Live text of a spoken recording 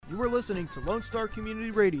You are listening to Lone Star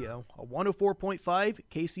Community Radio, a 104.5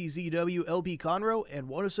 KCZW LP Conroe and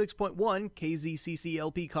 106.1 KZCC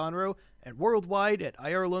LP Conroe, and worldwide at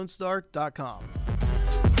irlonestar.com.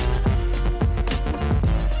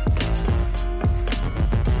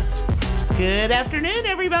 Good afternoon,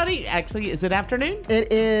 everybody. Actually, is it afternoon?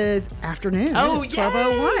 It is afternoon. Oh, it's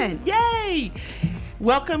 12:01. Yay!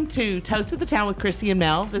 Welcome to Toast of the Town with Christy and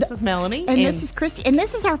Mel. This is Melanie. And this is Christy. And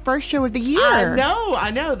this is our first show of the year. I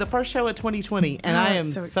know. The first show of 2020. And I am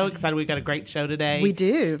so excited. We've got a great show today. We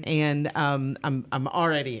do. And I'm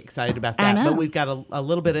already excited about that. I know. But we've got a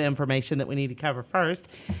little bit of information that we need to cover first.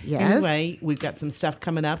 Yes. Anyway, we've got some stuff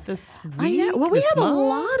coming up this week. I know. Well, we this have month. a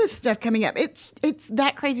lot of stuff coming up. It's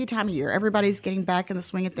that crazy time of year. Everybody's getting back in the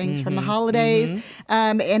swing of things from the holidays.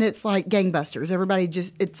 And it's like gangbusters. Everybody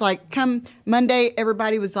it's like come Monday,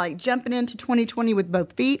 everybody was like jumping into 2020 with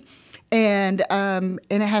both feet. And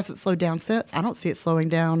it hasn't slowed down since. I don't see it slowing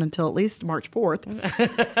down until at least March 4th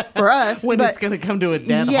for us. When it's going to come to a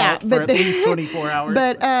dead halt for at least 24 hours.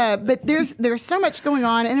 But there's so much going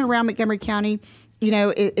on in and around Montgomery County. You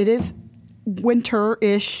know, it is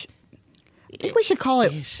winter-ish. I think we should call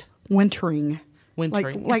it wintering.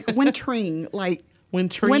 Wintering. Like wintering, like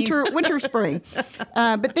Wintering. winter, spring.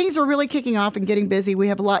 But things are really kicking off and getting busy. We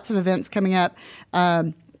have lots of events coming up.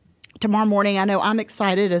 Tomorrow morning, I know I'm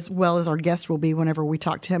excited, as well as our guest will be whenever we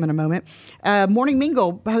talk to him in a moment. Morning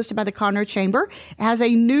Mingle, hosted by the Conroe Chamber, has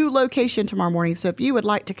a new location tomorrow morning. So if you would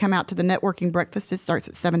like to come out to the networking breakfast, it starts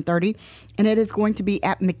at 7:30, and it is going to be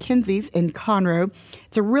at McKenzie's in Conroe.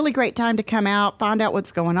 It's a really great time to come out, find out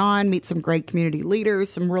what's going on, meet some great community leaders,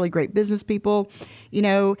 some really great business people, you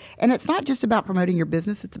know. And it's not just about promoting your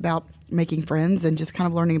business, it's about making friends and just kind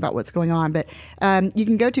of learning about what's going on. But you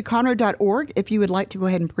can go to conroe.org if you would like to go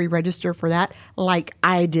ahead and pre-register for that, like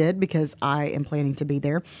I did, because I am planning to be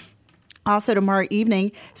there. Also, tomorrow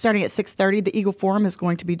evening, starting at 6:30, the Eagle Forum is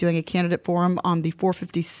going to be doing a candidate forum on the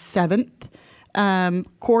 457th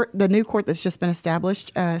court, the new court that's just been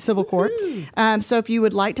established, civil court. So if you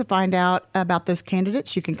would like to find out about those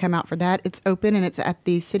candidates, you can come out for that. It's open, and it's at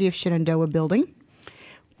the City of Shenandoah building,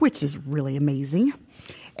 which is really amazing.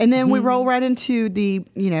 And then we roll right into the,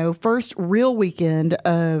 first real weekend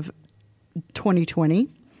of 2020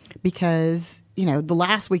 because, the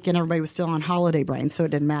last weekend everybody was still on holiday brain, so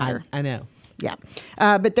it didn't matter. I know. Yeah.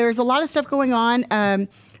 But there's a lot of stuff going on.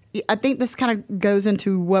 I think this kind of goes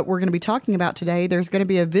into what we're going to be talking about today. There's going to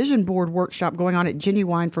be a vision board workshop going on at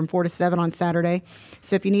Genuine from 4 to 7 on Saturday.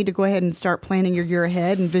 So if you need to go ahead and start planning your year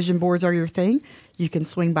ahead and vision boards are your thing, you can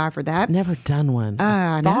swing by for that. Never done one.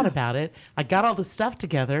 I no. thought about it. I got all the stuff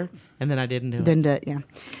together, and then I didn't do it. Didn't do it, yeah.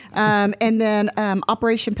 And then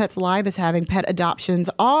Operation Pets Alive is having pet adoptions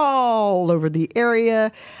all over the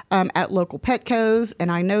area at local Petcos.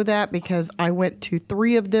 And I know that because I went to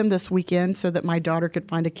 3 of them this weekend so that my daughter could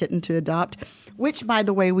find a kitten to adopt, which, by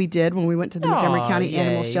the way, we did when we went to the Montgomery County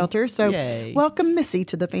Animal Shelter. So welcome Missy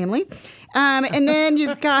to the family. And then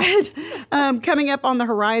you've got coming up on the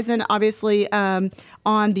horizon, obviously,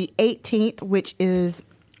 on the 18th, which is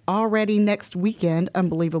already next weekend,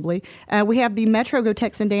 unbelievably. We have the Metro Go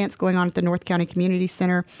Texan Dance going on at the North County Community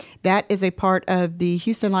Center. That is a part of the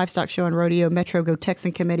Houston Livestock Show and Rodeo Metro Go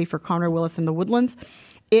Texan Committee for Conroe, Willis, and the Woodlands.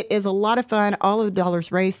 It is a lot of fun. All of the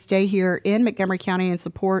dollars raised stay here in Montgomery County and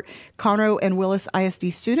support Conroe and Willis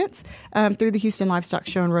ISD students through the Houston Livestock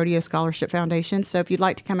Show and Rodeo Scholarship Foundation. So if you'd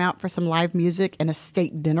like to come out for some live music and a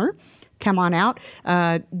state dinner, come on out.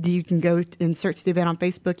 You can go and search the event on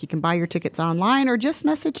Facebook. You can buy your tickets online or just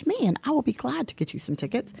message me, and I will be glad to get you some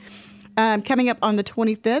tickets. Coming up on the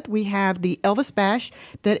 25th, we have the Elvis Bash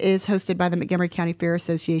that is hosted by the Montgomery County Fair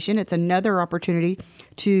Association. It's another opportunity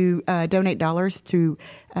to donate dollars to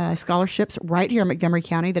scholarships right here in Montgomery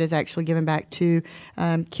County that is actually given back to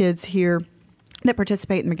kids here that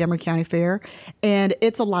participate in the Montgomery County Fair. And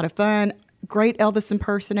it's a lot of fun. Great Elvis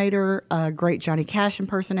impersonator, great Johnny Cash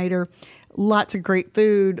impersonator, lots of great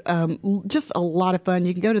food, just a lot of fun.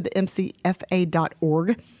 You can go to the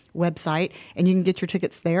mcfa.org website and you can get your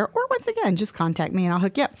tickets there. Or once again, just contact me and I'll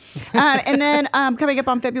hook you up. And then coming up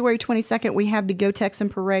on February 22nd, we have the Go Texan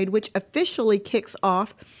Parade, which officially kicks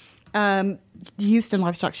off the Houston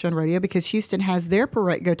Livestock Show and Rodeo because Houston has their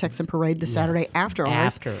parade, Go Texan Parade the Saturday after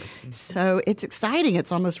ours. So it's exciting.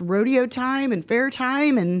 It's almost rodeo time and fair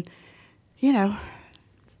time and,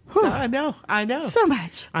 I know. So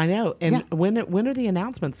much. I know. And when are the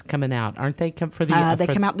announcements coming out? Aren't they come for the? They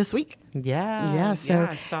come out this week. Yeah.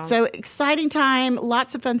 So exciting time.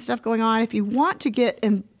 Lots of fun stuff going on. If you want to get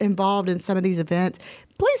involved in some of these events,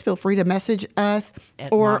 please feel free to message us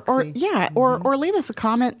At or Moxie. or leave us a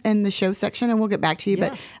comment in the show section and we'll get back to you.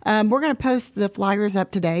 Yeah. But we're going to post the flyers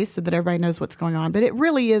up today so that everybody knows what's going on. But it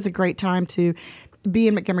really is a great time to be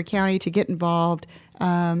in Montgomery County, to get involved,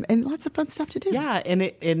 and lots of fun stuff to do. Yeah, and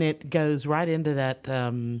it goes right into that,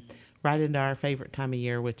 right into our favorite time of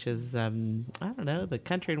year, which is I don't know, the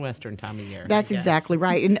country and western time of year. That's I guess. exactly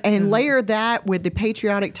right. And layer that with the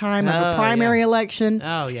patriotic time of a Oh, primary yeah. election.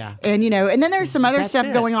 Oh yeah. And, and then there's some other That's stuff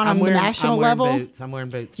it. going on the national I'm wearing level. Boots. I'm wearing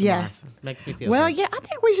boots. Tomorrow. Yes. Makes me feel Well, good. yeah, I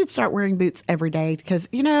think we should start wearing boots every day because,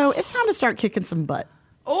 it's time to start kicking some butt.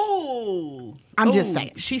 Oh, I'm just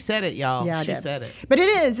saying. She said it, y'all. Yeah, I she did. said it. But it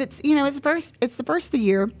is. It's it's the first of the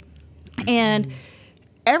year, and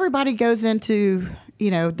everybody goes into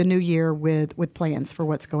the new year with plans for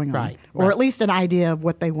what's going on, Right, or right. at least an idea of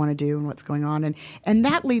what they want to do and what's going on, and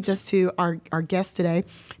that leads us to our guest today,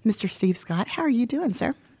 Mr. Steve Scott. How are you doing,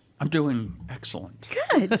 sir? I'm doing excellent.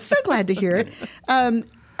 Good. So glad to hear it.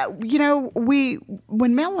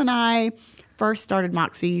 When Mel and I first started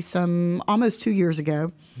Moxie some almost 2 years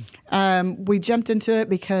ago, we jumped into it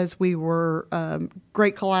because we were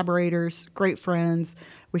great collaborators, great friends.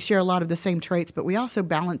 We share a lot of the same traits, but we also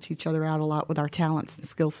balance each other out a lot with our talents and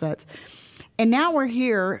skill sets. And now we're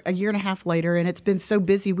here a year and a half later, and it's been so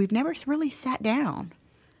busy, we've never really sat down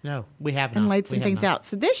No, we have not. and laid some We have things not. out.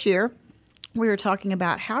 So this year, we were talking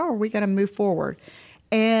about how are we going to move forward.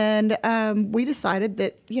 And we decided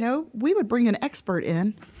that, we would bring an expert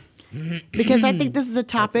in because I think this is a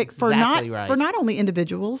topic for exactly right. not only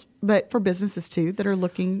individuals, but for businesses too that are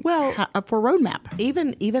looking Well, for a roadmap.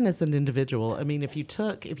 Even as an individual, I mean, if you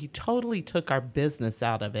totally took our business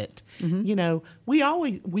out of it, we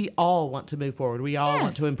all want to move forward. We all want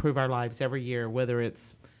Yes. to improve our lives every year, whether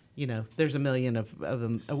it's, there's a million of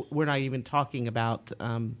them. We're not even talking about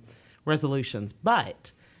resolutions,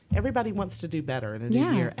 but everybody wants to do better in a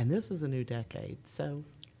Yeah. new year, and this is a new decade. So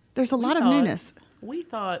There's a lot of thought- newness. We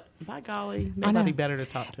thought, by golly, I know. nobody better to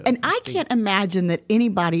talk to us. And than I Steve. can't imagine that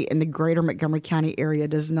anybody in the greater Montgomery County area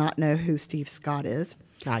does not know who Steve Scott is.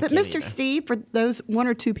 I But can't Mr. either. Steve, for those one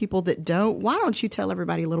or two people that don't, why don't you tell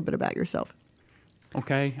everybody a little bit about yourself?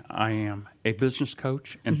 Okay, I am a business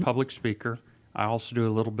coach and public speaker. I also do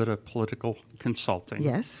a little bit of political consulting.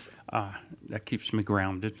 Yes. That keeps me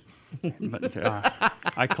grounded. But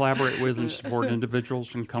I collaborate with and support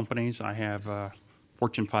individuals and companies. I have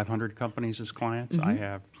Fortune 500 companies as clients. I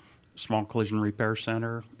have small collision repair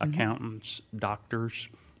center, accountants, doctors,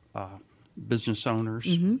 business owners.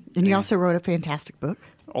 And you also wrote a fantastic book.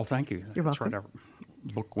 Oh, thank you. You're That's welcome.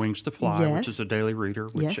 right. Book Wings to Fly, Yes. which is a daily reader,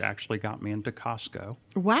 which Yes. actually got me into Costco.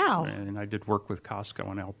 Wow. And I did work with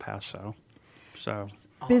Costco in El Paso. So,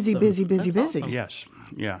 Busy, busy, busy, That's busy. awesome. yes,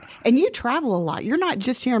 yeah. And you travel a lot. You're not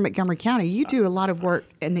just here in Montgomery County. You do a lot of work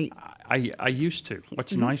in the. I used to.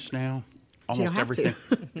 What's nice now, Mm-hmm. You almost don't have to.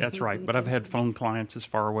 everything. That's right. But I've had phone clients as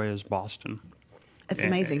far away as Boston. It's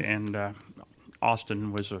amazing. And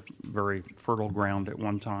Austin was a very fertile ground at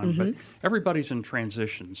one time. Mm-hmm. But everybody's in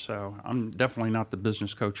transition, so I'm definitely not the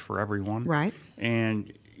business coach for everyone. Right.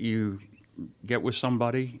 And you get with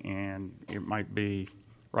somebody, and it might be,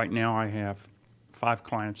 right now I have 5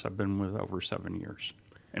 clients I've been with over 7 years.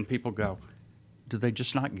 And people go, do they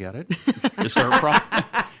just not get it? Is there a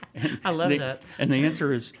problem? I love that. And the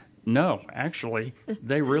answer is no. Actually,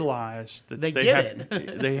 they realize that They they get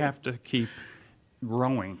have, they have to keep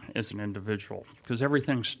growing as an individual because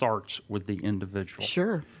everything starts with the individual.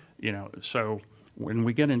 Sure. So when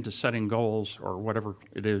we get into setting goals or whatever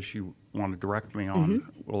it is you want to direct me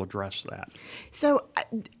on, we'll address that. So,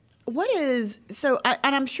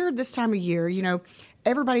 and I'm sure this time of year,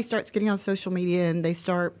 everybody starts getting on social media and they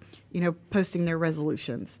start, posting their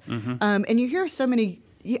resolutions. And you hear so many.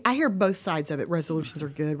 I hear both sides of it. Resolutions are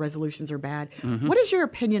good, resolutions are bad. What is your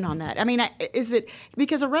opinion on that? I mean, is it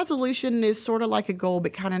because a resolution is sort of like a goal,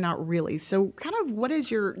 but kind of not really? So, kind of, what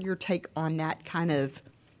is your take on that kind of,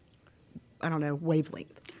 I don't know,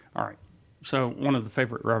 wavelength? All right. So one of the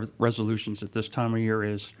favorite resolutions at this time of year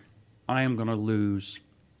is I am going to lose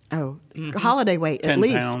Oh, holiday weight 10 at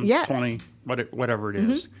least. pounds, Yes. 20, whatever it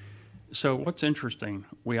is. So what's interesting,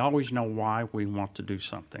 we always know why we want to do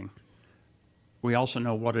something. We also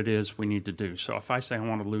know what it is we need to do. So if I say I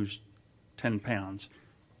want to lose 10 pounds,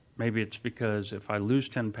 maybe it's because if I lose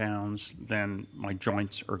 10 pounds, then my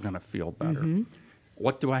joints are going to feel better.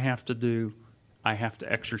 What do I have to do? I have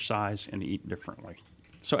to exercise and eat differently.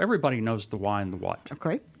 So everybody knows the why and the what.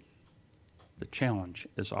 Okay. The challenge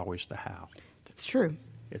is always the how. That's true.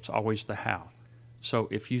 It's always the how. So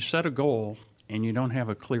if you set a goal and you don't have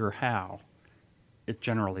a clear how, it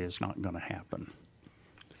generally is not going to happen.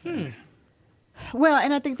 Well,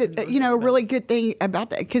 and I think that, a really good thing about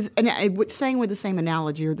that, because, saying with the same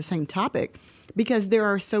analogy or the same topic, because there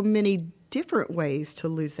are so many different ways to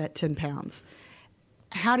lose that 10 pounds.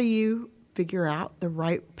 How do you figure out the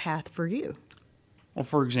right path for you? Well,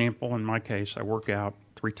 for example, in my case, I work out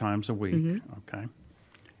 3 times a week, okay?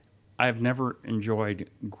 I've never enjoyed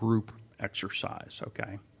group exercise,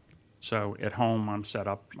 okay? So at home, I'm set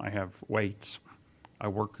up, I have weights, I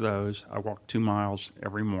work those, I walk 2 miles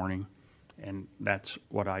every morning, and that's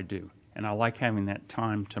what I do. And I like having that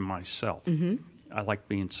time to myself. I like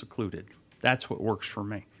being secluded. That's what works for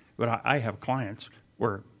me. But I have clients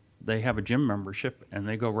where they have a gym membership and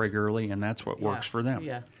they go regularly, and that's what works for them.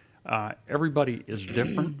 Yeah. Everybody is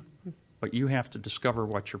different, but you have to discover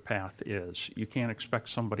what your path is. You can't expect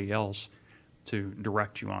somebody else to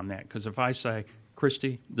direct you on that. Because if I say,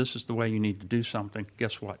 Christy, this is the way you need to do something,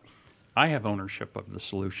 guess what? I have ownership of the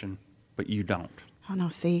solution, but you don't. Oh no,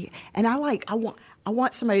 see, and I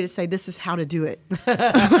want somebody to say this is how to do it,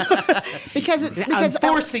 because I'm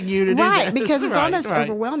forcing you to do right, this. because it's Right, almost right.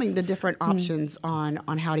 overwhelming, the different options on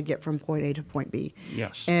how to get from point A to point B.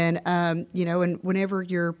 Yes. And and whenever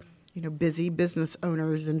you're busy business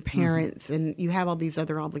owners and parents, and you have all these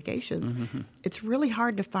other obligations, it's really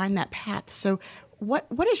hard to find that path. So, what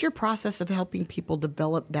is your process of helping people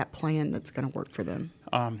develop that plan that's going to work for them?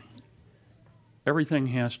 Everything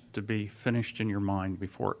has to be finished in your mind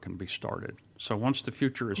before it can be started. So once the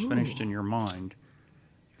future is finished in your mind,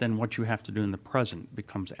 then what you have to do in the present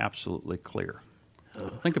becomes absolutely clear.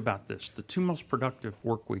 Think about this. The 2 most productive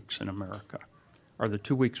work weeks in America are the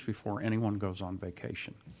 2 weeks before anyone goes on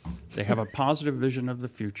vacation. They have a positive vision of the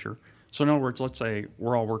future. So in other words, let's say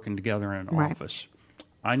we're all working together in an Right. office.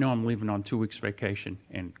 I know I'm leaving on 2 weeks vacation,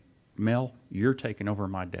 and Mel, you're taking over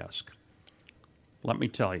my desk. Let me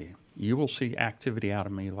tell you, you will see activity out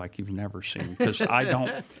of me like you've never seen, because I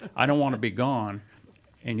don't want to be gone.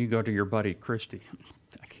 And you go to your buddy Christy.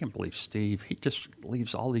 I can't believe Steve. He just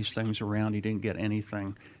leaves all these things around. He didn't get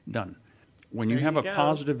anything done. When you There have you a go.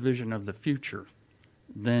 positive vision of the future,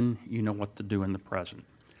 then you know what to do in the present.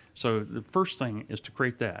 So the first thing is to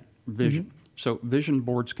create that vision. So vision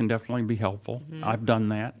boards can definitely be helpful. I've done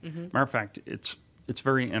that. Matter of fact, it's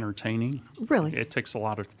very entertaining. Really? It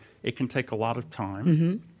can take a lot of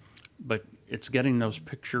time. But it's getting those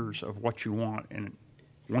pictures of what you want. And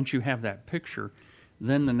once you have that picture,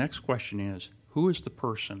 then the next question is, who is the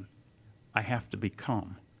person I have to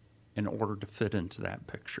become in order to fit into that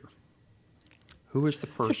picture? Who is the a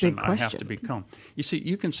person big I have question. to become? You see,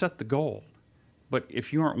 you can set the goal, but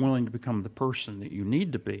if you aren't willing to become the person that you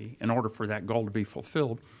need to be in order for that goal to be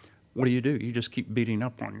fulfilled, what do? You just keep beating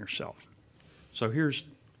up on yourself. So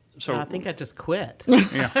I think I just quit.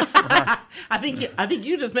 yeah. I think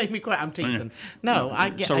you just made me quit. I'm teasing. No, I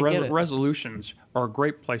get it. Resolutions are a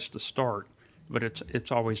great place to start, but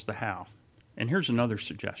it's always the how. And here's another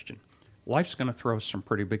suggestion. Life's going to throw us some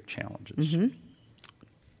pretty big challenges.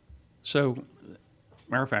 So,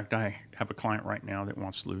 matter of fact, I have a client right now that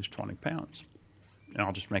wants to lose 20 pounds. And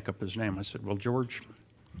I'll just make up his name. I said, well, George,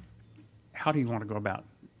 how do you want to go about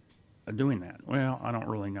doing that? Well, I don't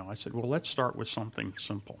really know. I said, well, let's start with something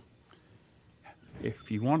simple.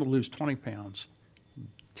 If you want to lose 20 pounds,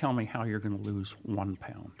 tell me how you're going to lose 1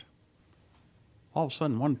 pound. All of a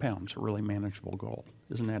sudden, 1 pound's a really manageable goal.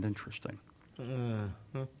 Isn't that interesting?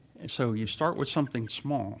 So you start with something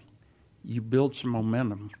small. You build some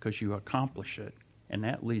momentum because you accomplish it, and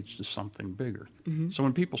that leads to something bigger. So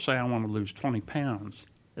when people say, I want to lose 20 pounds,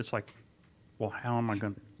 it's like, well, how am I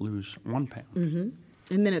going to lose 1 pound?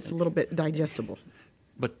 And then it's a little bit digestible.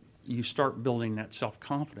 But you start building that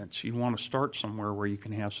self-confidence. You want to start somewhere where you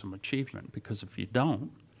can have some achievement, because if you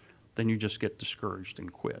don't, then you just get discouraged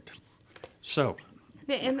and quit. So,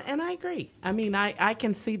 Yeah, and I agree. I mean, I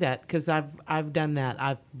can see that because I've done that.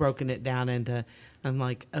 I've broken it down into. I'm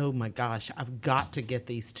like, oh my gosh, I've got to get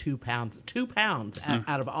these 2 pounds. 2 pounds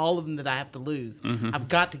out of all of them that I have to lose. I've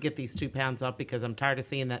got to get these 2 pounds off because I'm tired of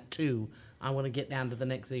seeing that 2. I want to get down to the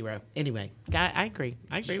next 0. Anyway, I agree.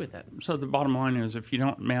 I agree with that. So the bottom line is, if you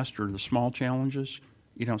don't master the small challenges,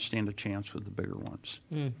 you don't stand a chance with the bigger ones.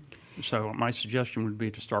 So my suggestion would be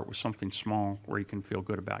to start with something small where you can feel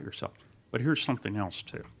good about yourself. But here's something else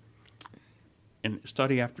too. In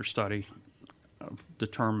study after study,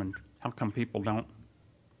 determined how come people don't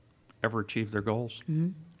ever achieve their goals.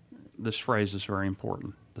 This phrase is very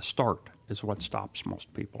important. The start is what stops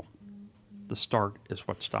most people. The start is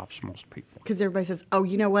what stops most people. Because everybody says, oh,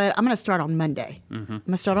 you know what? I'm going to start on Monday. I'm going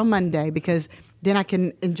to start on Monday because then I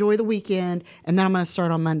can enjoy the weekend, and then I'm going to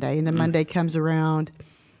start on Monday. And then Monday comes around,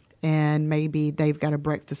 and maybe they've got a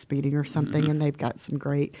breakfast meeting or something, and they've got some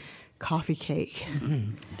great coffee cake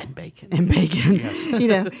And bacon. and bacon. Yes. You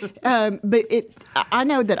know, but I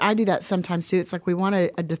know that I do that sometimes too. It's like we want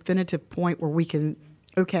a definitive point where we can,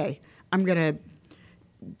 okay, I'm gonna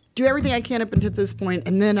do everything I can up until this point,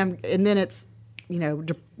 and then it's, you know,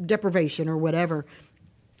 deprivation or whatever.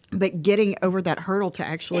 But getting over that hurdle to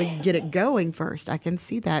actually get it going first, I can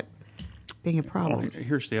see that being a Well, problem.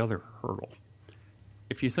 here's the other hurdle.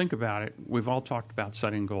 If you think about it, we've all talked about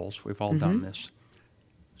setting goals. We've all done this.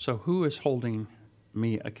 So who is holding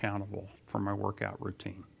me accountable for my workout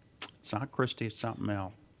routine? It's not Christy. It's not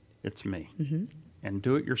Mel. It's me. And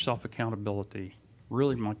do-it-yourself accountability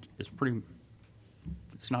really much is pretty.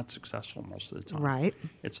 It's not successful most of the time. Right.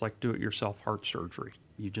 It's like do-it-yourself heart surgery.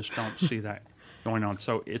 You just don't see that going on.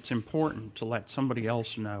 So it's important to let somebody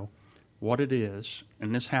else know what it is,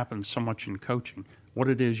 and this happens so much in coaching, what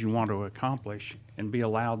it is you want to accomplish, and be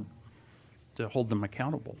allowed to hold them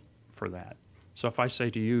accountable for that. So if I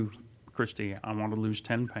say to you, Christy, I want to lose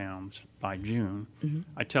 10 pounds by June,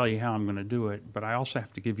 I tell you how I'm going to do it, but I also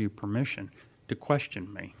have to give you permission to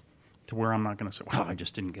question me, to where I'm not going to say, well, I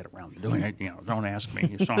just didn't get around to doing it, you know, don't ask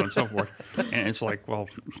me, so on and so forth. And it's like, well,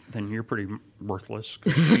 then you're pretty worthless.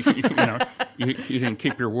 'Cause you didn't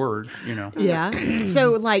keep your word, you know. Yeah.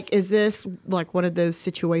 So, like, is this like one of those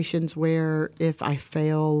situations where if I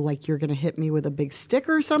fail, like, you're going to hit me with a big stick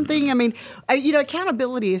or something? I mean, you know,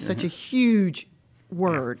 accountability is such a huge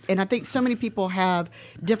word. And I think so many people have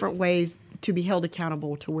different ways to be held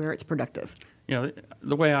accountable to where it's productive. You know,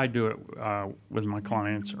 the way I do it with my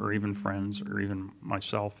clients or even friends or even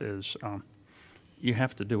myself is you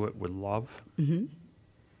have to do it with love.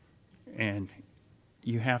 And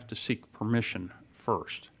you have to seek permission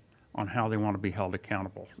first on how they want to be held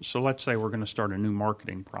accountable. So let's say we're going to start a new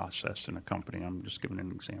marketing process in a company. I'm just giving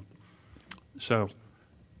an example. So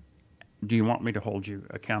do you want me to hold you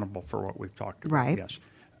accountable for what we've talked about? Right. Yes.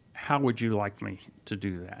 How would you like me to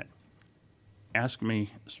do that? Ask me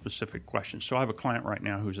specific questions. So I have a client right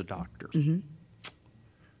now who's a doctor.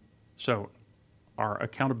 So our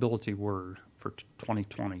accountability word for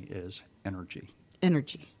 2020 is energy.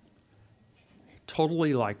 Energy.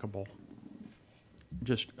 Totally likable,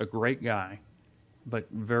 just a great guy, but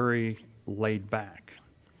very laid back.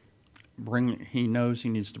 He knows he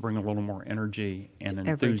needs to bring a little more energy and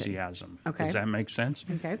Everything. enthusiasm. Okay. Does that make sense?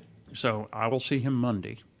 Okay. So I will see him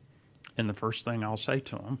Monday, and the first thing I'll say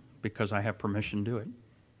to him, because I have permission to do it,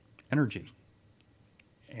 energy.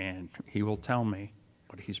 And he will tell me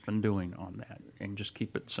what he's been doing on that, and just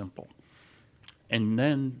keep it simple. And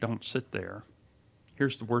then don't sit there.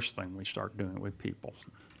 Here's the worst thing we start doing with people.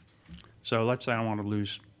 So let's say I want to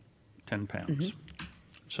lose 10 pounds.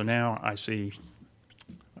 So now I see,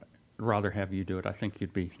 I'd rather have you do it. I think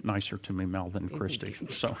you'd be nicer to me, Mel, than Christy.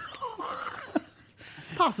 So,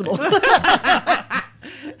 It's possible.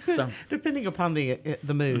 so Depending upon the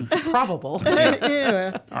mood. Probable.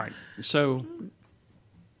 Yeah. all right. So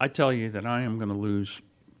I tell you that I am going to lose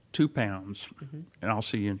 2 pounds, and I'll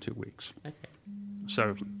see you in 2 weeks. Okay.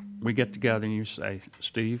 So we get together and you say,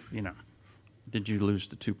 Steve, you know, did you lose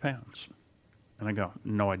the 2 pounds? And I go,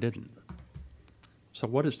 no, I didn't. So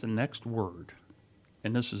what is the next word?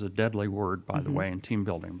 And this is a deadly word, by the way, in team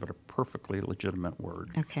building, but a perfectly legitimate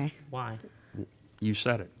word. Okay. Why? You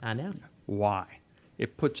said it. I know. Why?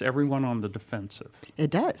 It puts everyone on the defensive. It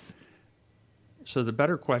does. So the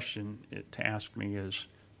better question to ask me is,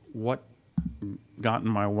 what got in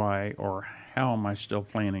my way, or how am I still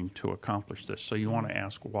planning to accomplish this? So you want to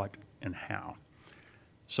ask what and how.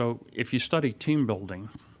 So if you study team building,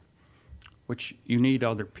 which you need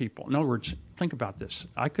other people. In other words, think about this.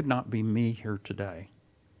 I could not be me here today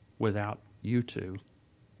without you two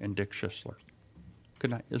and Dick Schisler.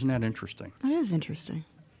 Isn't that interesting? That is interesting.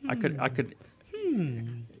 I could.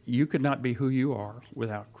 You could not be who you are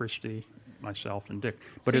without Christy, myself, and Dick.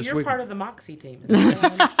 But So as you're we part of the Moxie team. Is that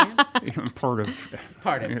what I understand? part of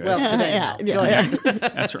Part of. Well, today. Yeah, Mel. yeah. Go ahead.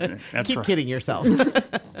 that's right. That's Keep right. kidding yourself.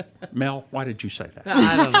 Mel, why did you say that?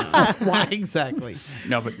 I don't know. Why exactly?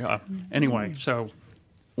 No, but anyway, so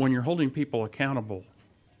when you're holding people accountable,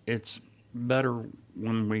 it's better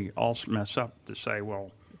when we all mess up to say,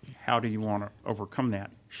 well, how do you want to overcome that?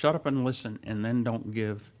 Shut up and listen, and then don't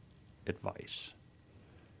give advice.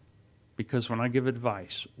 Because when I give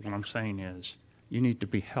advice, what I'm saying is you need to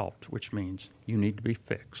be helped, which means you need to be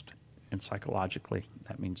fixed. And psychologically,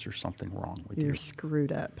 that means there's something wrong with you. You're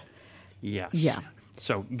screwed up. Yes. Yeah.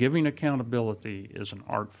 So giving accountability is an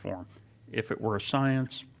art form. If it were a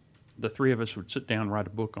science, the three of us would sit down, write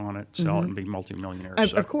a book on it, sell it, and be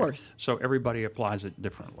multimillionaires. Of course. So everybody applies it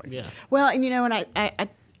differently. Yeah. Well, and you know, and I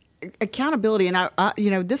accountability, and I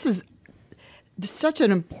you know, this is such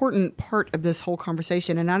an important part of this whole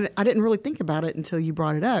conversation, and I didn't really think about it until you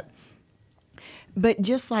brought it up. But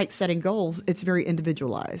just like setting goals, it's very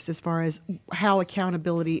individualized as far as how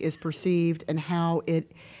accountability is perceived and how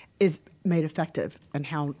it is made effective and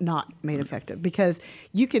how not made effective. Because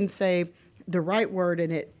you can say the right word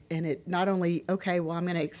and it not only, okay, well, I'm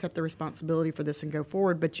going to accept the responsibility for this and go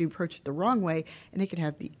forward, but you approach it the wrong way and it can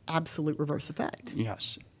have the absolute reverse effect.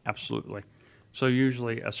 Yes, absolutely. So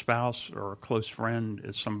usually a spouse or a close friend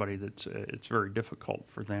is somebody that's it's very difficult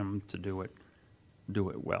for them to do it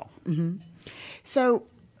well. Mm-hmm. So,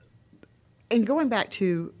 and going back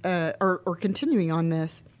to or continuing on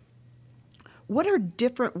this, what are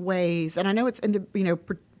different ways? And I know it's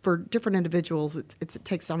for different individuals, it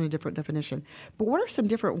takes on a different definition. But what are some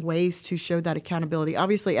different ways to show that accountability?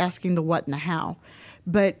 Obviously, asking the what and the how,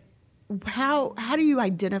 but how do you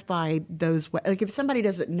identify those? Like, if somebody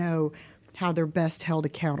doesn't know how they're best held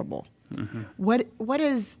accountable, mm-hmm.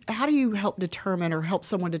 How do you help determine or help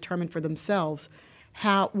someone determine for themselves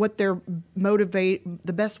the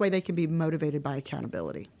best way they can be motivated by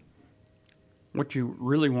accountability? What you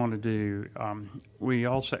really want to do, we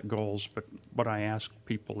all set goals, but what I ask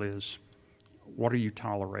people is, what are you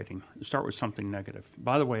tolerating? Start with something negative.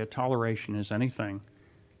 By the way, a toleration is anything.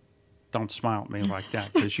 Don't smile at me like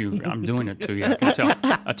that because I'm doing it to you. I can tell.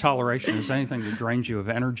 A toleration is anything that drains you of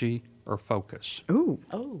energy or focus. Ooh.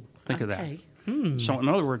 Oh, Think of that. okay. So in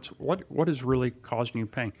other words, what is really causing you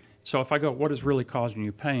pain? So if I go, what is really causing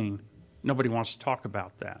you pain? Nobody wants to talk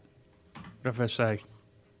about that. But if I say,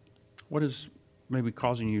 what is maybe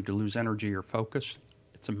causing you to lose energy or focus?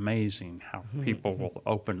 It's amazing how people will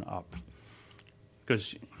open up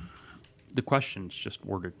because the question's just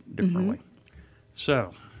worded differently. Mm-hmm.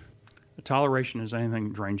 So a toleration is anything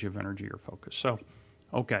that drains you of energy or focus. So,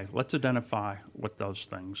 okay, let's identify what those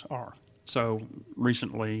things are. So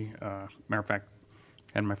recently, matter of fact,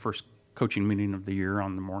 had my first coaching meeting of the year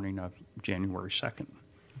on the morning of January 2nd.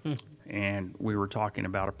 Mm-hmm. And we were talking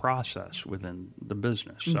about a process within the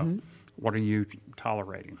business. Mm-hmm. So what are you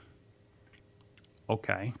tolerating?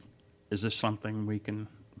 Okay, is this something we can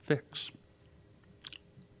fix?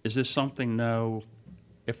 Is this something, though,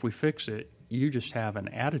 if we fix it, you just have an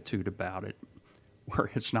attitude about it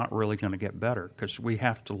where it's not really going to get better? Because we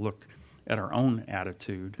have to look at our own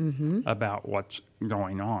attitude mm-hmm. about what's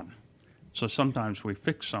going on. So sometimes we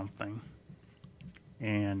fix something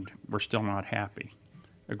and we're still not happy.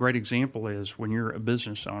 A great example is when you're a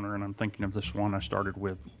business owner, and I'm thinking of this one I started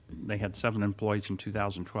with, they had 7 employees in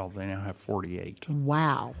 2012. They now have 48.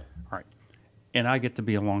 Wow. All right. And I get to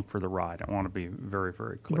be along for the ride. I want to be very,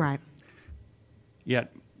 very clear. Right.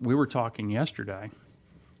 Yet we were talking yesterday,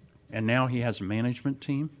 and now he has a management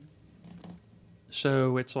team.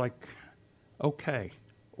 So it's like, okay,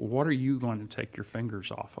 what are you going to take your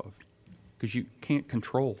fingers off of? Because you can't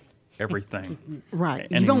control everything. Right.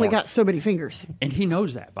 anymore. You've only got so many fingers. And he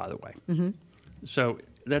knows that, by the way. Mm-hmm. So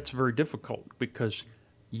that's very difficult because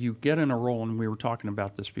you get in a role, and we were talking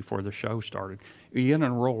about this before the show started, you get in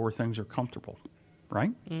a role where things are comfortable,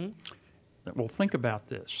 right? Mm-hmm. Well, think about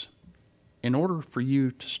this. In order for you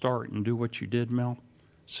to start and do what you did, Mel,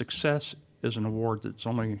 success is an award that's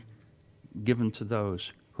only given to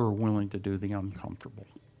those who are willing to do the uncomfortable.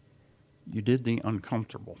 You did the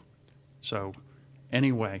uncomfortable. So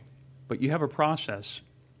anyway, but you have a process,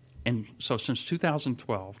 and so since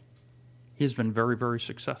 2012, he's been very, very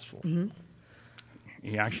successful. Mm-hmm.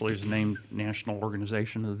 He actually is named National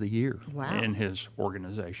Organization of the Year in his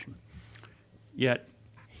organization. Yet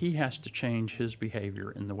he has to change his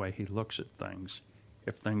behavior in the way he looks at things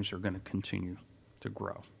if things are going to continue to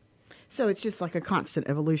grow. So it's just like a constant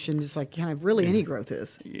evolution, just like kind of really any growth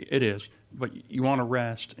is. It is, but you want to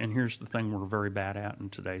rest, and here's the thing we're very bad at in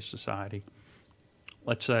today's society.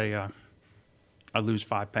 Let's say I lose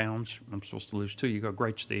 5 pounds. I'm supposed to lose 2. You go,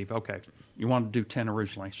 great, Steve. Okay, you wanted to do 10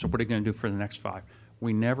 originally, so what are you going to do for the next 5?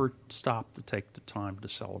 We never stop to take the time to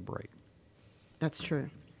celebrate. That's true.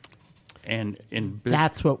 And in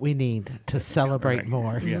that's what we need to celebrate right.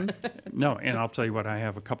 more. Yeah. No, and I'll tell you what, I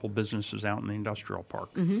have a couple businesses out in the industrial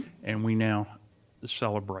park, mm-hmm. and we now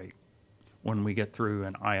celebrate when we get through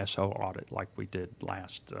an ISO audit like we did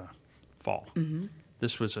last fall. Mm-hmm.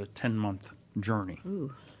 This was a 10-month journey.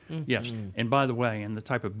 Ooh. Mm-hmm. Yes, and by the way, in the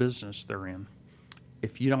type of business they're in,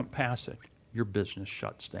 if you don't pass it, your business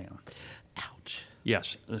shuts down. Ouch.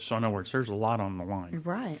 Yes, so in other words, there's a lot on the line.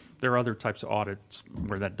 Right. There are other types of audits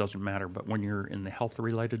where that doesn't matter, but when you're in the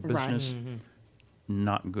health-related business, right. mm-hmm.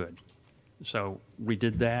 not good. So we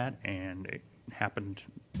did that, and it happened.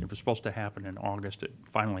 It was supposed to happen in August. It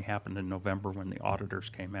finally happened in November when the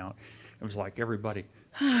auditors came out. It was like everybody.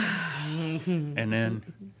 And then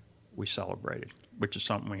we celebrated, which is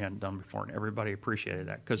something we hadn't done before, and everybody appreciated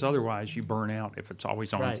that, because otherwise you burn out if it's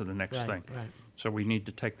always on to the next thing. Right. So we need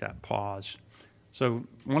to take that pause. So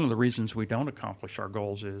one of the reasons we don't accomplish our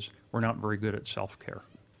goals is we're not very good at self-care.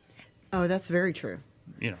 Oh, that's very true.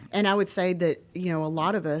 You know, And I would say that, a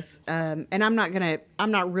lot of us, and I'm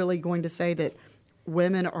not really going to say that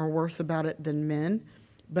women are worse about it than men,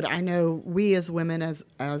 but I know we as women,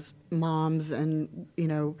 as moms and,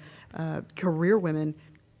 career women,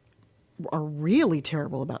 are really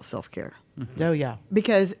terrible about self-care. Oh yeah.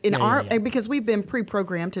 Because Yeah. because we've been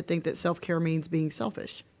pre-programmed to think that self-care means being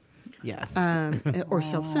selfish Yes. or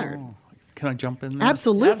self-centered. can I jump in there?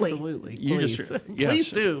 Absolutely. Absolutely. You Please. just,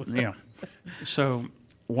 Please do. Yeah. So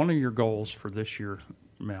one of your goals for this year,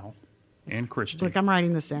 Mel and Christy, Look, I'm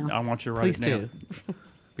writing this down. I want you to write Please it down do.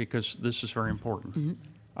 because this is very important.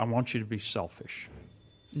 I want you to be selfish.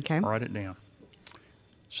 Okay. Write it down.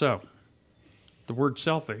 So, the word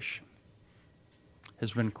selfish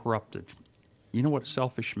has been corrupted. You know what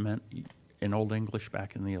selfish meant in Old English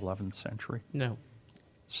back in the 11th century? No.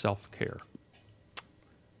 Self-care.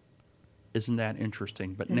 Isn't that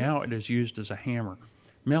interesting? But now it is used as a hammer.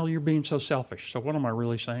 Mel, you're being so selfish. So what am I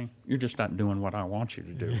really saying? You're just not doing what I want you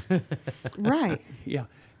to do. Right. Yeah.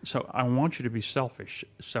 So I want you to be selfish.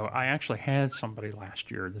 So I actually had somebody last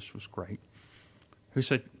year, this was great, who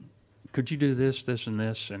said, could you do this, this, and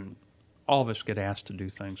this? And all of us get asked to do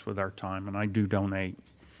things with our time, and I do donate.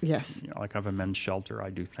 Yes. Like I have a men's shelter I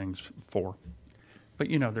do things for. But,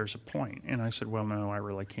 there's a point. And I said, well, no, I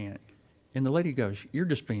really can't. And the lady goes, you're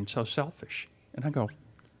just being so selfish. And I go,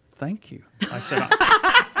 thank you. I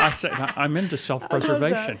said, I'm into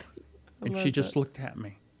self-preservation. And she just looked at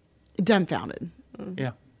me. Dumbfounded.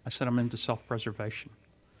 Yeah. I said, I'm into self-preservation.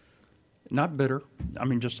 Not bitter. I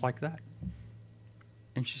mean, just like that.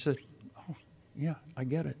 And she said, oh, yeah, I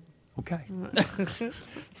get it. Okay.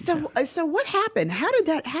 So what happened? How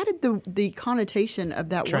did the connotation of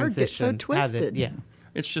that word get so Transition. twisted? Yeah.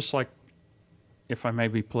 It's just like, if I may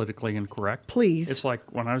be politically incorrect. Please. It's like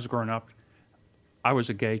when I was growing up, I was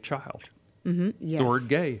a gay child. Yes. The word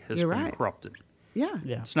gay has You're been right. corrupted. Yeah.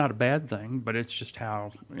 Yeah. It's not a bad thing, but it's just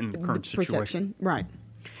how, in the current situation. Perception. Right.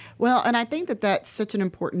 Well, and I think that that's such an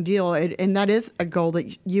important deal, and that is a goal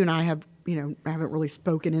that you and I have, haven't really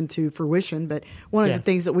spoken into fruition. But one of the Yes.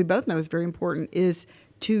 things that we both know is very important is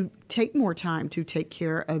to take more time to take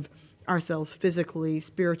care of ourselves physically,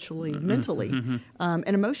 spiritually, mentally, and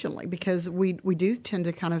emotionally, because we do tend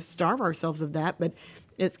to kind of starve ourselves of that. But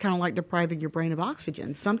it's kind of like depriving your brain of oxygen.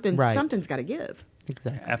 Right. Something's got to give.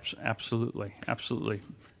 Exactly. Absolutely.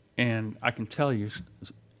 And I can tell you,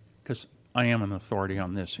 because I am an authority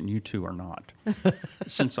on this, and you two are not.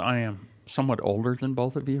 Since I am somewhat older than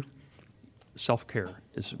both of you, self-care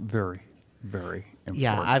is very, very important.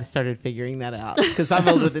 Yeah, I've started figuring that out because I'm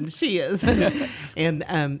older than she is, and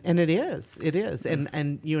it is,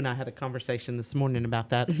 and you and I had a conversation this morning about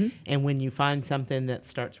that. And when you find something that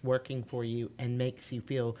starts working for you and makes you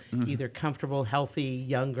feel either comfortable, healthy,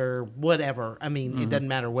 younger, whatever. I mean, it doesn't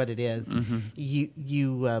matter what it is.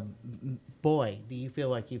 Boy, do you feel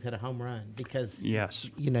like you've hit a home run because Yes.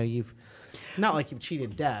 you've. Not like you've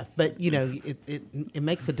cheated death, but it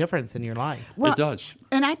makes a difference in your life. Well, It does.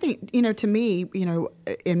 And I think, to me,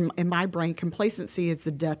 in my brain, complacency is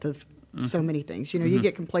the death of so many things. You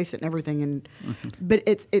get complacent in everything, but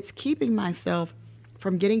it's keeping myself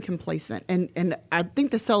from getting complacent. And I think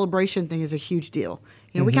the celebration thing is a huge deal.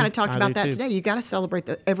 We kind of talked I about do that too. today. You got to celebrate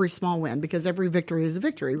every small win because every victory is a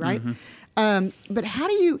victory, right? But how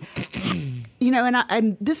do you,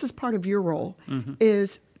 and this is part of your role,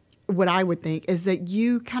 is what I would think is that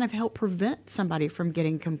you kind of help prevent somebody from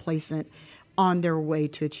getting complacent on their way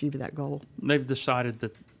to achieve that goal. They've decided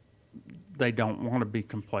that they don't want to be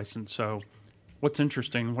complacent. So what's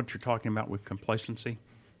interesting, what you're talking about with complacency,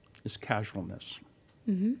 is casualness.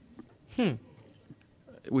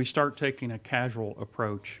 We start taking a casual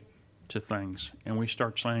approach to things, and we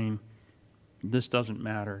start saying, this doesn't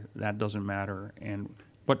matter, that doesn't matter. And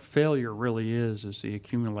what failure really is the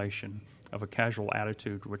accumulation of a casual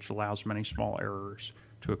attitude which allows many small errors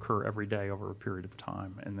to occur every day over a period of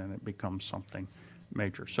time, and then it becomes something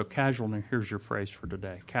major. So casualness, here's your phrase for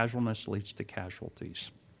today. Casualness leads to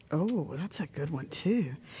casualties. Oh, that's a good one,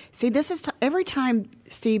 too. See, this is every time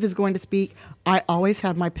Steve is going to speak, I always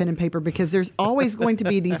have my pen and paper because there's always going to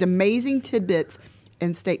be these amazing tidbits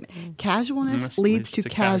in statement. Casualness This leads to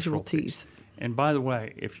casualties. And by the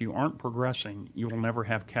way, if you aren't progressing, you will never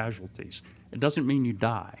have casualties. It doesn't mean you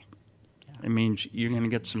die. It means you're going to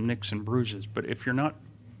get some nicks and bruises. But if you're not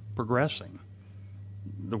progressing,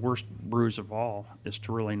 the worst bruise of all is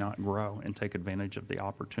to really not grow and take advantage of the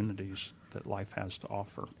opportunities that life has to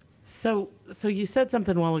offer. So you said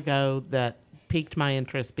something a while ago that piqued my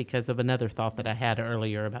interest because of another thought that I had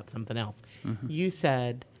earlier about something else. You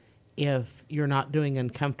said if you're not doing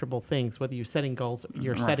uncomfortable things, whether you're setting goals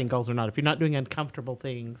or not, if you're not doing uncomfortable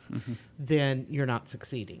things, then you're not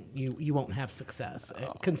succeeding. You won't have success,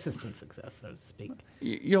 consistent success, so to speak.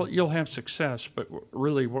 You'll have success, but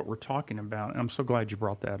really what we're talking about, and I'm so glad you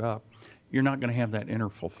brought that up, you're not going to have that inner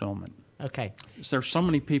fulfillment. Okay. So there's so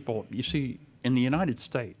many people, you see, in the United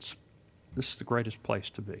States, this is the greatest place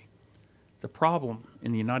to be. The problem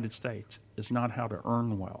in the United States is not how to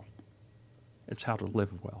earn well. It's how to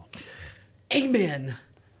live well. Amen.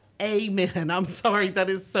 Amen. I'm sorry. That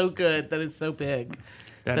is so good. That is so big.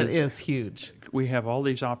 That is huge. We have all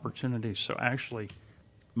these opportunities. So actually,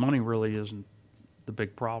 money really isn't the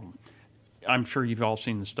big problem. I'm sure you've all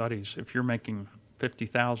seen the studies. If you're making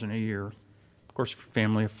 $50,000 a year, of course, if you're a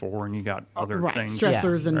family of four and you got other right, things,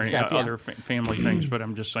 stressors and stuff, other family things. But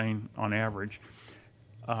I'm just saying, on average,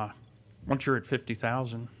 once you're at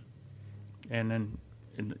 50,000, and then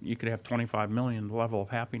you could have 25 million, the level of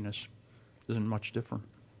happiness isn't much different.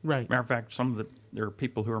 Right. Matter of fact, there are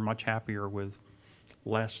people who are much happier with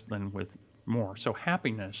less than with more. So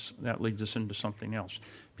happiness, that leads us into something else.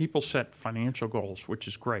 People set financial goals, which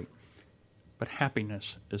is great, but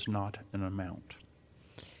happiness is not an amount.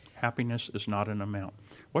 Happiness is not an amount.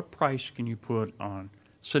 What price can you put on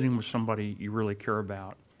sitting with somebody you really care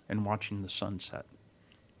about and watching the sunset,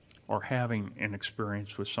 or having an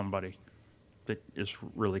experience with somebody that is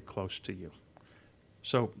really close to you?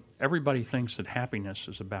 So everybody thinks that happiness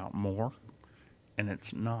is about more, and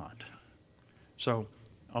it's not. So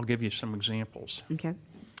I'll give you some examples. Okay.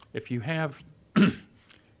 If you have,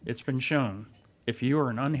 it's been shown, if you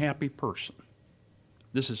are an unhappy person,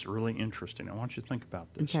 this is really interesting. I want you to think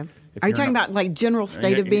about this. Okay. If Are you you're talking not- about like general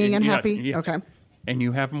state of being Yes, unhappy? yes. Okay. And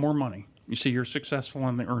you have more money. You see, you're successful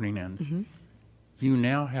on the earning end. You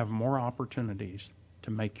now have more opportunities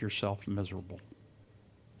to make yourself miserable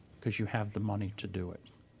because you have the money to do it.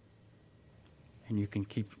 And you can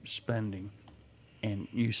keep spending, and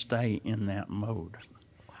you stay in that mode.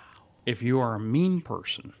 Wow. If you are a mean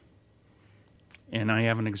person, and I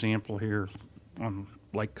have an example here on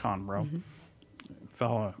Lake Conroe,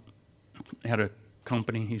 fella had a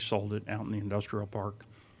company, he sold it out in the industrial park.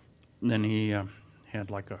 And then he had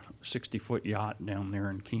like a 60-foot yacht down there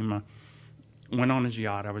in Kemah. Went on his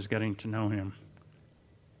yacht, I was getting to know him.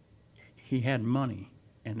 He had money,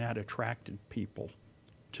 and that attracted people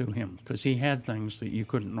to him because he had things that you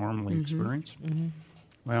couldn't normally experience.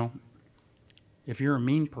 Well, if you're a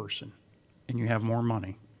mean person and you have more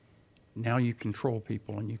money, now you control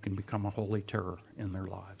people and you can become a holy terror in their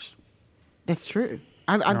lives. That's true.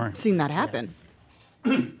 I've right. seen that happen.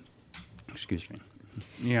 Excuse me.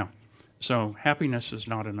 Yeah. So happiness is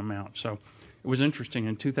not an amount. So it was interesting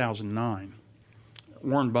in 2009,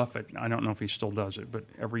 Warren Buffett, I don't know if he still does it, but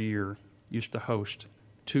every year used to host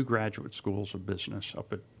 2 graduate schools of business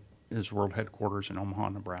up at his world headquarters in Omaha,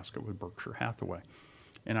 Nebraska with Berkshire Hathaway.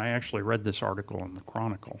 And I actually read this article in the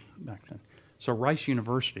Chronicle back then. So Rice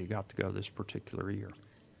University got to go this particular year.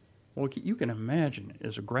 Well, you can imagine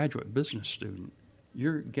as a graduate business student,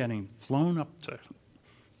 you're getting flown up to,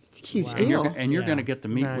 It's a huge and deal. you're going to get to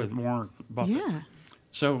meet Right. with Warren Buffett. Yeah.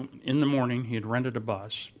 So in the morning, he had rented a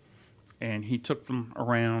bus, and he took them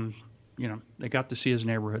around. You know, they got to see his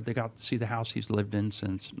neighborhood. They got to see the house he's lived in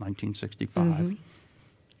since 1965.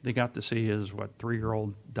 They got to see his,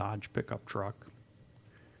 3-year-old Dodge pickup truck.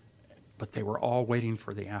 But they were all waiting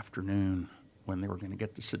for the afternoon when they were going to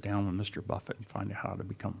get to sit down with Mr. Buffett and find out how to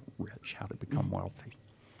become rich, how to become wealthy.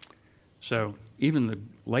 So even the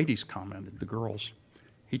ladies commented, the girls.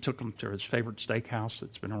 He took them to his favorite steakhouse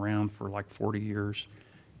that's been around for like 40 years.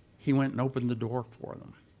 He went and opened the door for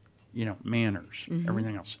them. You know, manners,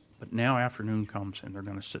 everything else. But now afternoon comes and they're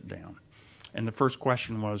going to sit down. And the first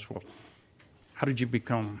question was, well, how did you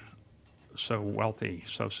become so wealthy,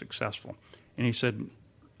 so successful? And he said,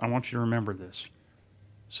 I want you to remember this.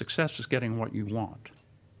 Success is getting what you want,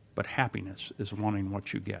 but happiness is wanting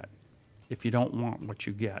what you get. If you don't want what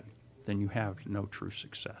you get, then you have no true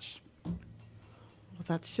success. Well,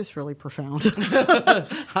 that's just really profound.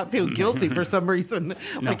 I feel guilty for some reason.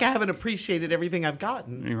 Like I haven't appreciated everything I've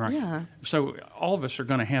gotten. You're right. Yeah. So all of us are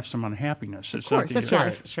going to have some unhappiness. Of course, that's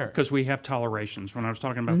right. Sure. Because we have tolerations. When I was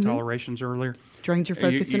talking about tolerations earlier. Drains your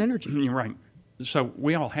focus and energy. You're right. So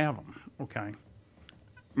we all have them, okay?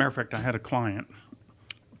 Matter of fact, I had a client,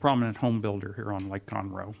 a prominent home builder here on Lake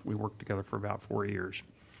Conroe. We worked together for about 4 years.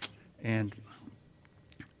 And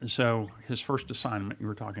so his first assignment, you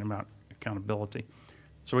were talking about accountability.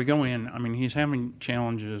 So we go in, I mean, he's having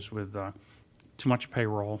challenges with too much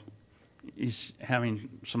payroll, he's having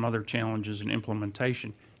some other challenges in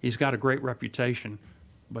implementation. He's got a great reputation,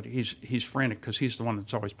 but he's frantic because he's the one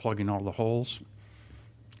that's always plugging all the holes.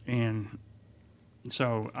 And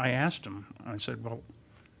so I asked him, I said, well,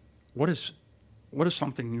 what is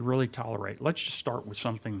something you really tolerate? Let's just start with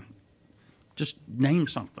something, just name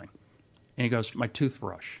something. And he goes, my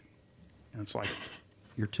toothbrush. And it's like,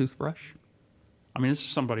 your toothbrush? I mean, this is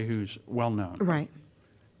somebody who's well-known. Right.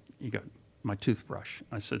 You go, my toothbrush.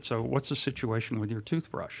 I said, so what's the situation with your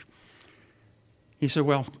toothbrush? He said,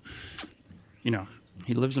 well, you know,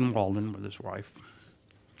 he lives in Walden with his wife.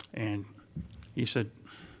 And he said,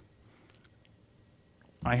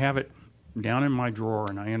 I have it down in my drawer,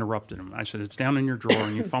 and I interrupted him. I said, it's down in your drawer,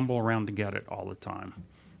 and you fumble around to get it all the time.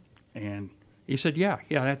 And he said, yeah,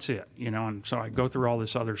 that's it. You know, and so I go through all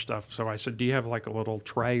this other stuff. So I said, do you have like a little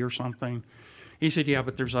tray or something? He said, yeah,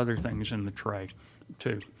 but there's other things in the tray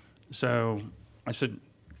too. So I said,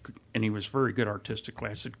 and he was very good artistically.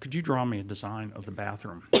 I said, could you draw me a design of the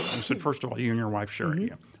bathroom? I said, first of all, you and your wife share it.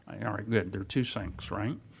 Yeah. All right, good. There are 2 sinks,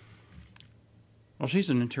 right? Well, she's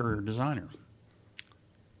an interior designer.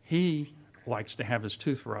 He likes to have his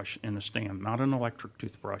toothbrush in a stand, not an electric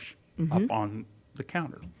toothbrush, up on the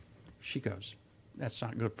counter. She goes, that's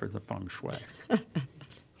not good for the feng shui.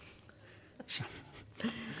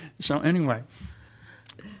 So anyway,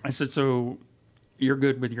 I said, so you're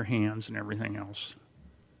good with your hands and everything else.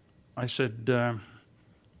 I said,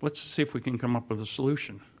 let's see if we can come up with a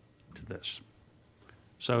solution to this.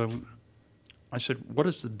 So I said, what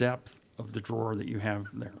is the depth of the drawer that you have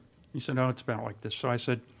there? He said, oh, it's about like this. So I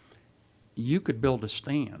said, you could build a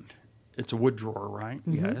stand. It's a wood drawer, right?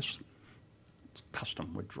 Yes. It's a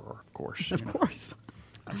custom wood drawer, of course. Of course.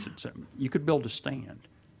 I said, so you could build a stand,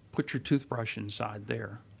 put your toothbrush inside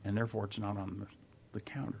there, and therefore it's not on the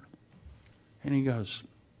counter. And he goes,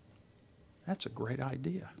 that's a great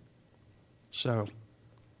idea. So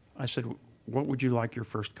I said, what would you like your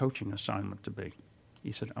first coaching assignment to be?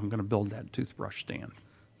 He said, I'm going to build that toothbrush stand.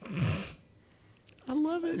 I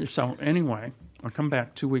love it. So anyway, I come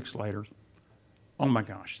back 2 weeks later. Oh my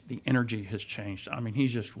gosh, the energy has changed. I mean,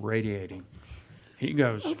 he's just radiating. He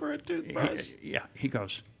goes, Over a toothbrush. He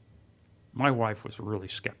goes, my wife was really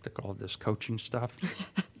skeptical of this coaching stuff.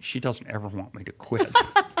 She doesn't ever want me to quit.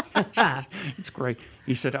 It's great.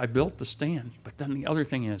 He said, I built the stand, but then the other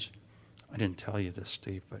thing is, I didn't tell you this,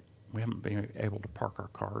 Steve, but we haven't been able to park our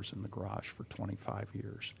cars in the garage for 25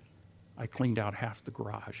 years. I cleaned out half the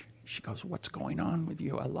garage. She goes, what's going on with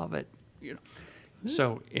you? I love it. You know.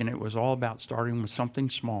 So, and it was all about starting with something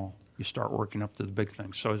small. You start working up to the big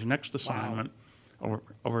things. So his next assignment,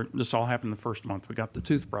 over this all happened the first month. We got the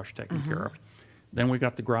toothbrush taken care of. Then we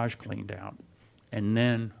got the garage cleaned out. And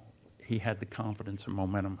then he had the confidence and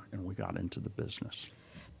momentum, and we got into the business.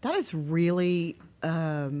 That is really,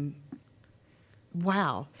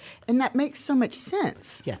 wow. And that makes so much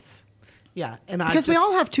sense. Yes. Yeah. And Because we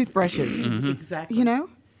all have toothbrushes, Exactly. you know?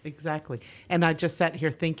 Exactly. And I just sat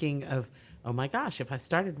here thinking of, oh my gosh, if I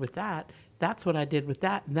started with that, that's what I did with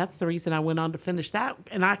that. And that's the reason I went on to finish that.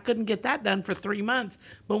 And I couldn't get that done for 3 months.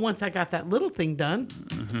 But once I got that little thing done,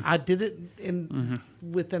 I did it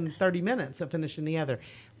within 30 minutes of finishing the other.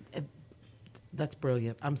 That's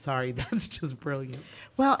brilliant. I'm sorry. That's just brilliant.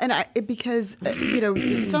 Well, and because, you know,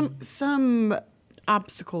 some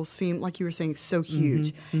obstacles seem, like you were saying, so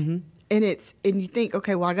huge. And you think,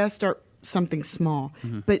 okay, well, I got to start something small.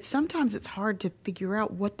 But sometimes it's hard to figure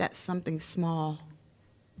out what that something small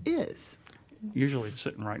is. Usually it's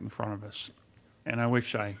sitting right in front of us. And I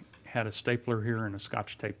wish I had a stapler here and a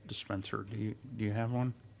Scotch tape dispenser. Do you have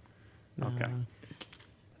one? Okay.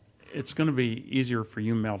 It's going to be easier for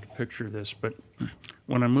you, Mel, to picture this, but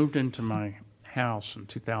when I moved into my house in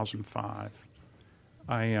 2005,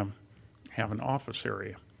 I have an office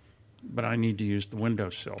area, but I need to use the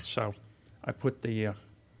windowsill. So I put the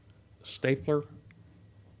stapler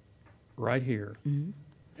right here and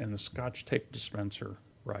the Scotch tape dispenser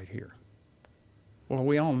right here. Well,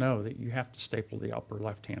 we all know that you have to staple the upper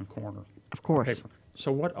left-hand corner. Of course. Paper.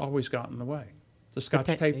 So what always got in the way? The Scotch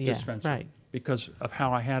tape dispenser. Right. Because of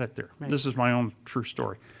how I had it there. Right. This is my own true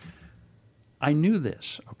story. I knew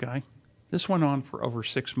this, okay? This went on for over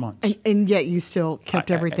 6 months. And yet you still kept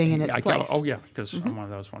everything in its place. Oh, yeah, because I'm one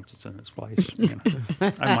of those once it's in its place. You know. I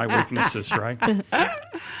have my weaknesses, right?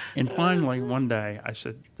 And finally, one day, I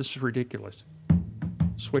said, this is ridiculous.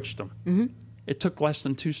 Switched them. It took less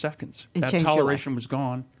than 2 seconds. And that changed your toleration was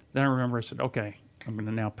gone. Then I remember I said, okay, I'm going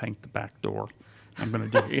to now paint the back door. I'm going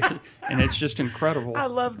to do it. And it's just incredible. I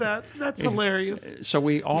love that. That's hilarious. So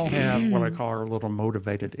we all have what I call our little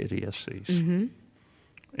motivated idiocies.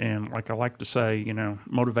 And like I like to say,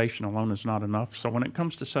 motivation alone is not enough. So when it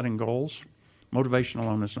comes to setting goals, motivation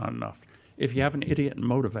alone is not enough. If you have an idiot and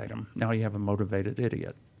motivate them, now you have a motivated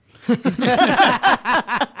idiot.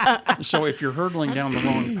 So if you're hurtling down the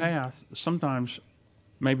wrong path, sometimes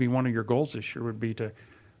maybe one of your goals this year would be to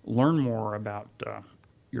learn more about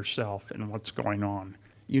yourself and what's going on.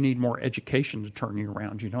 You need more education to turn you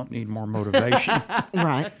around. You don't need more motivation.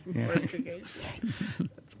 Right. Yeah.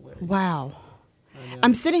 Wow.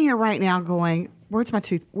 I'm sitting here right now going, what's my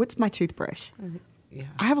toothbrush? Yeah.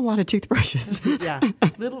 I have a lot of toothbrushes. Yeah.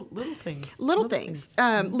 Little things.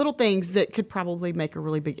 Little things that could probably make a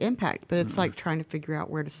really big impact, but it's like trying to figure out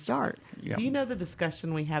where to start. Yeah. Do you know the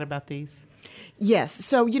discussion we had about these? Yes.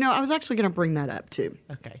 So, I was actually going to bring that up too.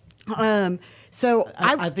 Okay. So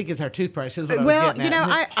I think it's our toothbrush. Is what I was well, getting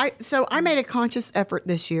at. I made a conscious effort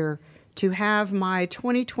this year to have my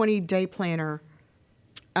 2020 day planner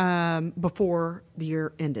before the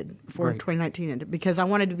year ended, before Great. 2019 ended, because I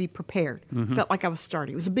wanted to be prepared. Felt like I was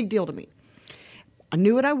starting. It was a big deal to me. I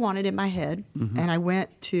knew what I wanted in my head, and I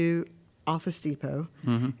went to Office Depot,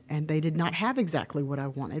 and they did not have exactly what I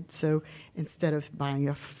wanted. So instead of buying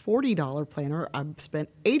a $40 planner, I spent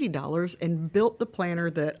 $80 and built the planner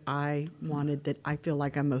that I wanted, that I feel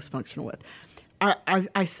like I'm most functional with.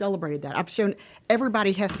 I celebrated that. I've shown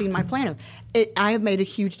everybody has seen my planner. I have made a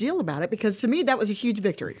huge deal about it because to me that was a huge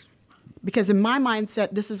victory. Because in my mindset,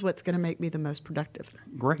 this is what's going to make me the most productive.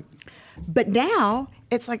 Great. But now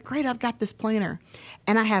it's like, great, I've got this planner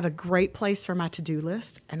and I have a great place for my to-do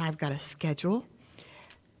list and I've got a schedule.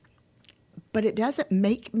 But it doesn't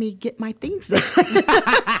make me get my things done.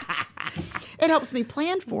 It helps me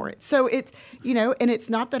plan for it. So it's, and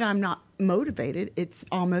it's not that I'm not motivated. It's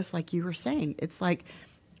almost like you were saying. It's like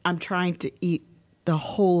I'm trying to eat the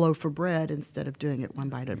whole loaf of bread instead of doing it one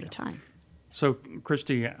bite at a time. So,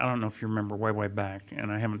 Christy, I don't know if you remember way back,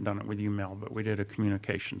 and I haven't done it with you, Mel, but we did a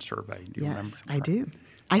communication survey. Do you remember? Yes, I do.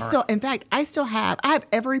 I have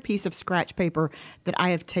every piece of scratch paper that I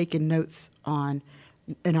have taken notes on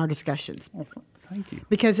in our discussions. Well, thank you.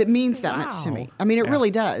 Because it means that much to me. I mean, it Yeah.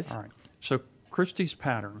 really does. All right. So, Christy's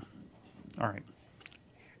pattern. All right.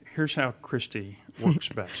 Here's how Christy works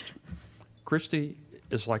best. Christy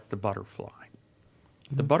is like the butterfly.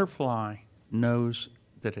 The butterfly knows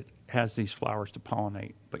that it has these flowers to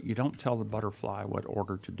pollinate, but you don't tell the butterfly what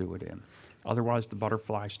order to do it in. Otherwise, the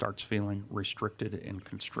butterfly starts feeling restricted and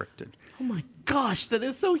constricted. Oh my gosh, that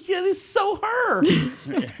is so her.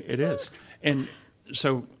 It is. And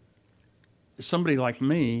so somebody like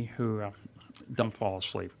me who, don't fall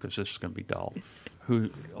asleep because this is going to be dull, who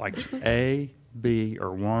likes A, B,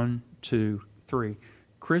 or 1, 2, 3,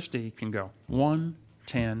 Christy can go 1,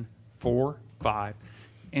 10, 4, 5.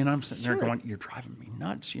 And I'm sitting there going, you're driving me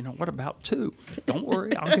nuts. What about 2? Don't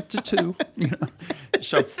worry, I'll get to 2.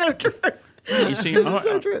 So, It's so true. you see, This is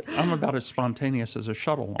so true. I'm about as spontaneous as a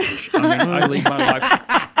shuttle launch. I mean,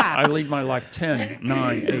 I lead my life 10,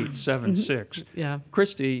 9, 8, 7, 6. Yeah.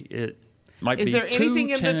 Christy, it might Is be there 2, anything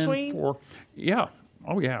in 10, between? 4. Yeah.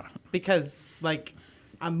 Oh, yeah. Because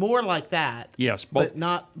I'm more like that. Yes, both.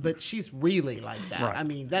 But she's really like that. Right. I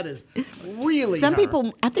mean, that is really Some her.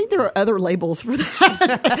 people, I think there are other labels for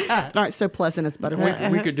that that aren't so pleasant as butterfly.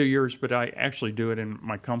 We could do yours, but I actually do it in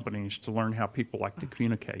my companies to learn how people like to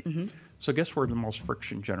communicate. So guess where the most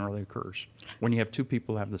friction generally occurs? When you have 2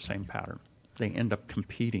 people who have the same pattern. They end up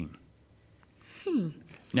competing.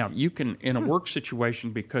 Now, you can, in a work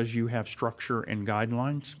situation, because you have structure and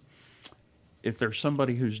guidelines, if there's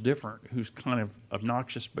somebody who's different, who's kind of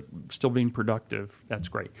obnoxious but still being productive, that's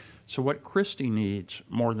great. So what Christy needs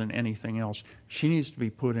more than anything else, she needs to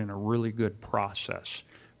be put in a really good process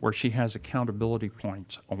where she has accountability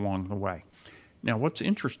points along the way. Now, what's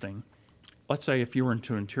interesting, let's say if you were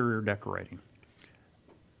into interior decorating,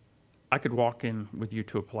 I could walk in with you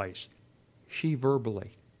to a place. She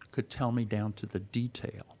verbally could tell me down to the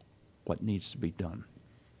detail what needs to be done.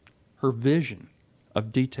 Her vision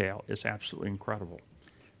of detail is absolutely incredible.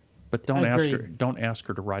 But don't ask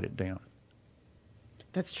her to write it down.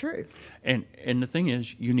 That's true. And the thing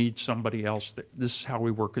is, you need somebody else. This is how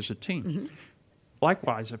we work as a team.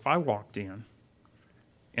 Likewise, if I walked in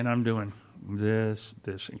and I'm doing this,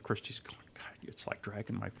 and Christy's going, God, it's like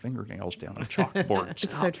dragging my fingernails down a chalkboard.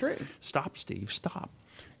 It's so true. Stop, Steve, stop.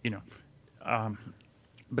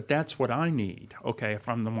 But that's what I need, okay, if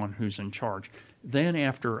I'm the one who's in charge. Then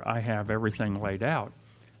after I have everything laid out,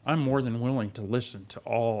 I'm more than willing to listen to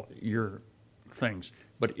all your things.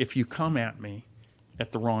 But if you come at me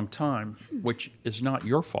at the wrong time, which is not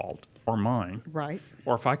your fault or mine, Right.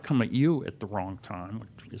 or if I come at you at the wrong time,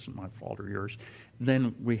 which isn't my fault or yours,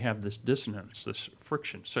 then we have this dissonance, this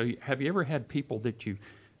friction. So have you ever had people that you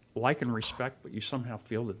like and respect, but you somehow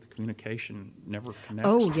feel that the communication never connects.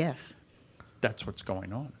 Oh, yes. That's what's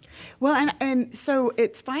going on. Well, and so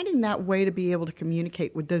it's finding that way to be able to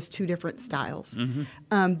communicate with those two different styles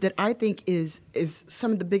that I think is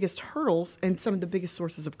some of the biggest hurdles and some of the biggest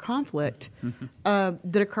sources of conflict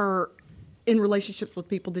that occur in relationships with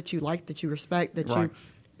people that you like, that you respect, that you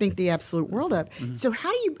think the absolute world of. So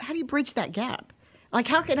how do you bridge that gap? Like,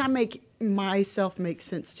 how can I make myself make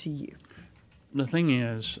sense to you? The thing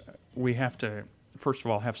is, we have to, first of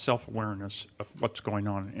all, have self-awareness of what's going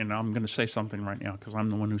on. And I'm going to say something right now because I'm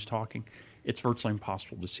the one who's talking. It's virtually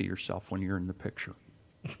impossible to see yourself when you're in the picture.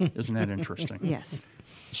 Isn't that interesting? Yes.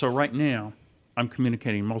 So right now, I'm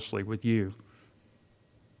communicating mostly with you.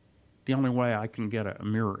 The only way I can get a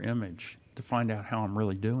mirror image to find out how I'm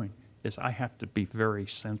really doing is I have to be very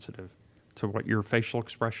sensitive to what your facial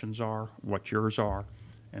expressions are, what yours are,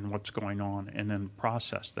 and what's going on, and then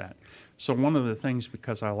process that. So one of the things,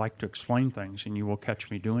 because I like to explain things, and you will catch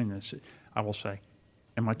me doing this, I will say,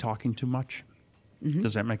 am I talking too much?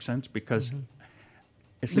 Does that make sense? Because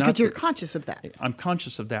it's not Because you're that- conscious of that. I'm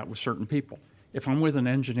conscious of that with certain people. If I'm with an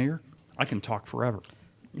engineer, I can talk forever.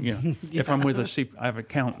 You know, if I'm with I have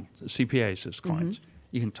accountants, CPAs as clients,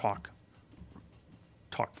 you can talk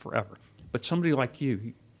forever. But somebody like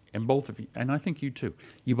you, and both of you, and I think you too,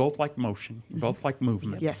 you both like motion, you both like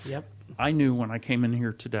movement. Yes. Yep. I knew when I came in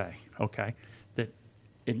here today, okay, that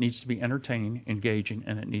it needs to be entertaining, engaging,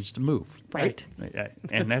 and it needs to move. Right.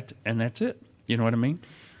 And that's it. You know what I mean?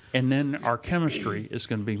 And then our chemistry is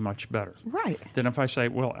going to be much better. Right. Then if I say,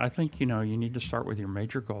 well, I think, you need to start with your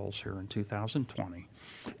major goals here in 2020,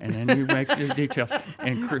 and then you make the details.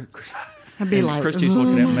 And I'd be like, Christy's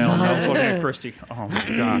looking at Mel, Mel's looking at Christy. Oh my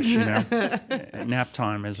gosh, nap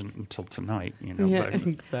time isn't until tonight, Yeah, But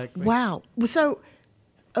exactly. wow. Well, so,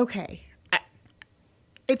 okay.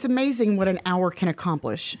 It's amazing what an hour can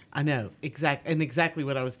accomplish. I know exactly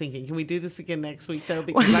what I was thinking. Can we do this again next week though?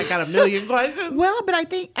 Because I got a million questions. Well, but I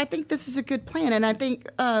think this is a good plan, and I think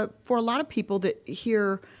for a lot of people that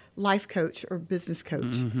hear life coach or business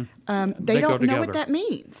coach, they They go don't know what together. that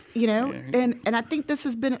means, and I think this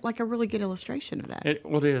has been like a really good illustration of that. it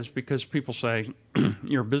is, because people say,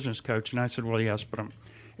 you're a business coach, and I said, well, yes, but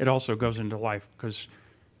it also goes into life, because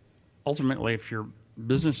ultimately, if your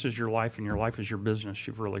business is your life and your life is your business,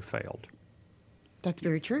 you've really failed. That's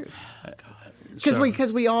very true. So-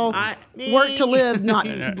 Because we all work to live, not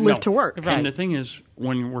No. live to work. Right. And the thing is,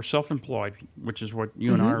 when we're self-employed, which is what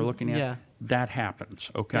you and I are looking at, Yeah. that happens,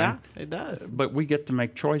 okay? Yeah, it does. But we get to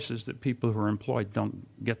make choices that people who are employed don't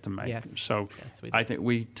get to make. Yes. So Yes, we do. I think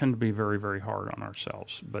we tend to be very, very hard on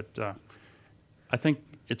ourselves. But I think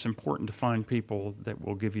it's important to find people that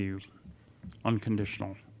will give you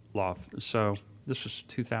unconditional love. So this was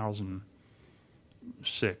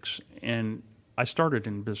 2006, and I started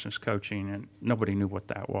in business coaching, and nobody knew what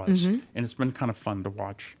that was. And it's been kind of fun to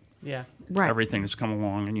watch Yeah. Right. everything that's come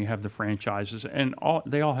along, and you have the franchises, and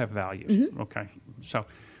they all have value. Okay, so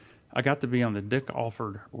I got to be on the Dick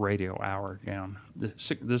Alford radio hour down.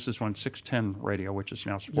 This is when 610 radio, which is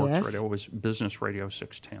now sports Yes. radio, was business radio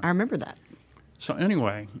 610. I remember that. So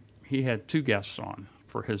anyway, he had two guests on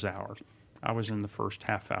for his hour. I was in the first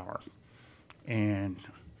half hour, and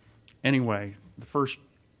anyway, the first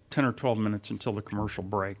 10 or 12 minutes until the commercial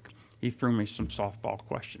break, he threw me some softball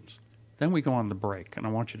questions. Then we go on the break, and I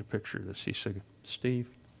want you to picture this. He said, Steve,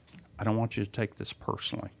 I don't want you to take this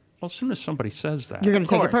personally. Well, as soon as somebody says that, You're going to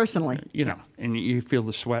take it course. personally. and you feel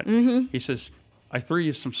the sweat. He says, I threw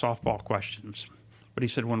you some softball questions, but he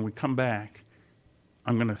said, when we come back,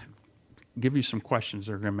 I'm going to give you some questions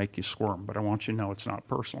that are going to make you squirm, but I want you to know it's not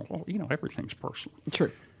personal. Well, everything's personal.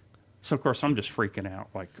 True. So, of course, I'm just freaking out,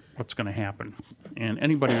 like, what's going to happen? And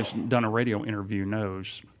anybody who's done a radio interview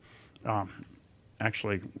knows,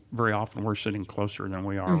 actually, very often we're sitting closer than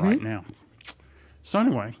we are right now. So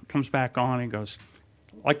anyway, comes back on, he goes,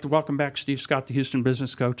 I'd like to welcome back Steve Scott, the Houston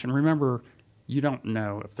business coach. And remember, you don't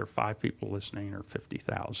know if there are 5 people listening or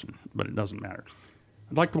 50,000, but it doesn't matter.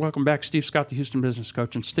 I'd like to welcome back Steve Scott, the Houston business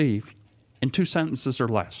coach. And Steve, in 2 sentences or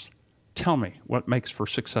less, tell me what makes for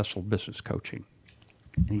successful business coaching.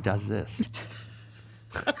 And he does this.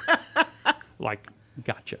 Like,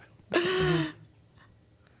 gotcha.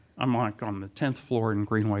 I'm like on the 10th floor in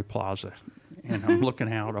Greenway Plaza, and I'm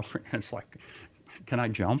looking out over, and it's like, can I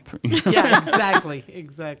jump? Yeah,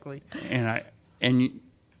 exactly.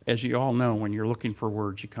 As you all know, when you're looking for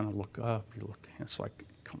words, you kind of look up, it's like,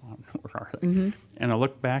 come on, where are they? And I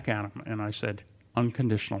looked back at him, and I said,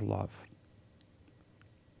 unconditional love.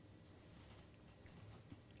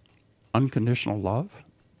 Unconditional love?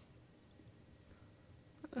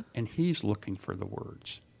 And he's looking for the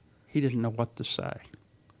words. He didn't know what to say.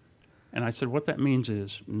 And I said, what that means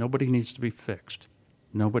is nobody needs to be fixed.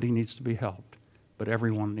 Nobody needs to be helped. But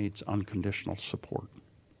everyone needs unconditional support.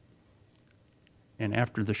 And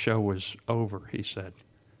after the show was over, he said,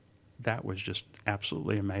 that was just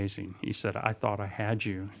absolutely amazing. He said, I thought I had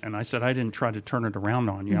you. And I said, I didn't try to turn it around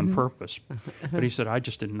on you on purpose. But he said, I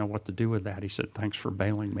just didn't know what to do with that. He said, thanks for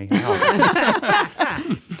bailing me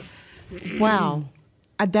out. Wow.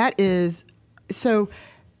 That is so,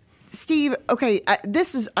 Steve. Okay,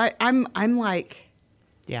 I'm like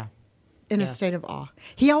Yeah. in a state of awe.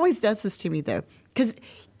 He always does this to me though, because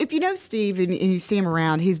if you know Steve and you see him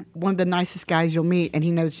around, he's one of the nicest guys you'll meet, and he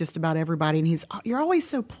knows just about everybody. And you're always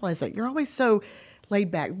so pleasant. You're always so laid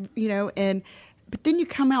back, but then you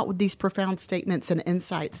come out with these profound statements and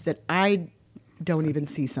insights that I don't even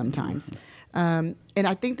see sometimes. And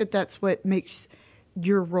I think that's what makes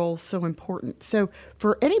your role so important. So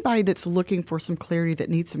for anybody that's looking for some clarity, that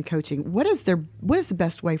needs some coaching, what is the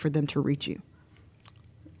best way for them to reach you?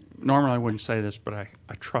 Normally I wouldn't say this, but I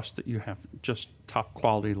trust that you have just top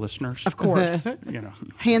quality listeners. Of course.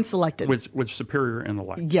 Hand selected. With superior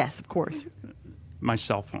intellect. Yes, of course. My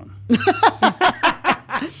cell phone.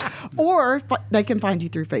 Or they can find you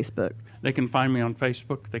through Facebook. They can find me on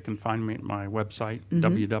Facebook. They can find me at my website,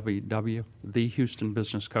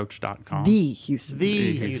 www.thehoustonbusinesscoach.com.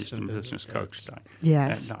 TheHoustonBusinessCoach.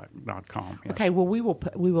 Yes. .com. Yes. Okay, well, we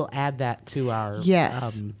will add that to our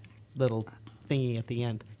little thingy at the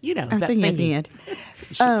end. That that thingy at thingy. the end.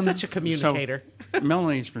 She's such a communicator. So,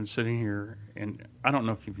 Melanie's been sitting here, and I don't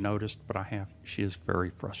know if you've noticed, but I have. She is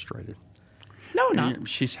very frustrated. No, not.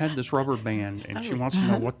 She's had this rubber band, and she wants to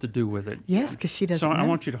know what to do with it. Yes, because she doesn't So I know.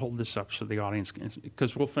 want you to hold this up so the audience can,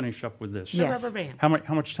 because we'll finish up with this. Yeah. Yes. Rubber band.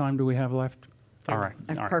 How much time do we have left? All right.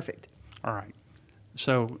 All right. Perfect. All right.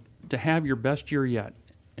 So to have your best year yet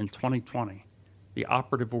in 2020, the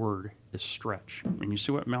operative word is stretch. And you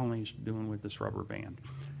see what Melanie's doing with this rubber band.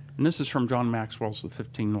 And this is from John Maxwell's The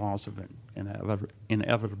 15 Laws of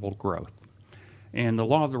Inevitable Growth. And the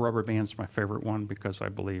law of the rubber band is my favorite one because I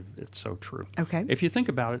believe it's so true. Okay. If you think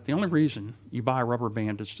about it, the only reason you buy a rubber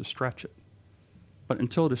band is to stretch it. But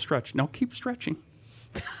until it is stretched, now keep stretching.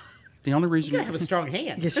 The only reason You gotta have a strong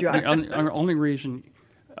hand. Yes, you are. the only reason,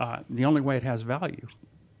 the only way it has value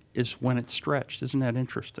is when it's stretched. Isn't that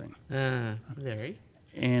interesting? Very.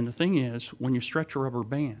 And the thing is, when you stretch a rubber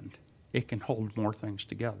band, it can hold more things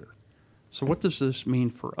together. So what does this mean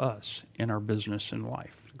for us in our business and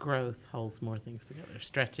life? Growth holds more things together.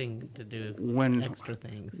 Stretching to do When extra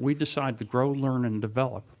things. we decide to grow, learn, and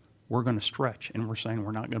develop, we're going to stretch, and we're saying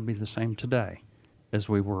we're not going to be the same today as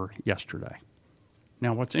we were yesterday.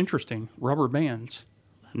 Now, what's interesting, rubber bands,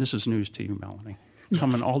 and this is news to you, Melanie,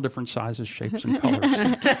 come in all different sizes, shapes, and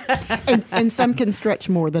colors. and some can stretch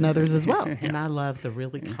more than others as well. And I love the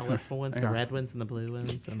really colorful ones, the red ones and the blue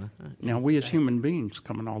ones. And Now, we as human beings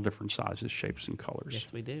come in all different sizes, shapes, and colors.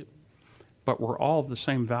 yes, we do. But we're all of the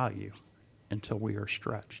same value until we are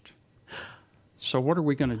stretched. So what are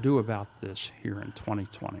we going to do about this here in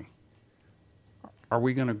 2020? Are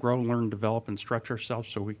we going to grow, learn, develop, and stretch ourselves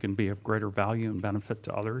so we can be of greater value and benefit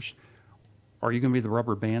to others? Are you going to be the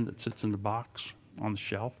rubber band that sits in the box on the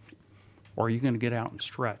shelf? Or are you going to get out and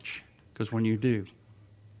stretch? Because when you do,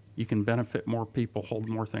 you can benefit more people, hold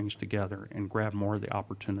more things together, and grab more of the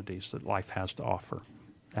opportunities that life has to offer.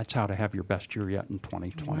 That's how to have your best year yet in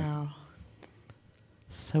 2020. Wow.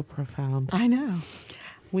 So profound. I know.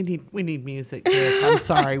 We need music, Rick. I'm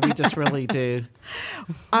sorry. We just really do.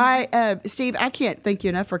 Steve, I can't thank you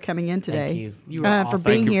enough for coming in today. Thank you. You were for awesome.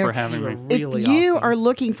 being Thank you here. for having You were me. really If you awesome. are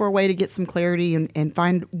looking for a way to get some clarity and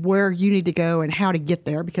find where you need to go and how to get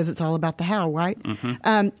there, because it's all about the how, right?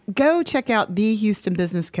 Go check out The Houston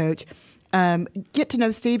Business Coach. Get to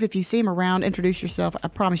know Steve. If you see him around, introduce yourself. I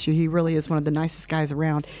promise you, he really is one of the nicest guys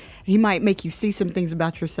around. He might make you see some things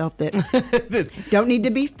about yourself that don't need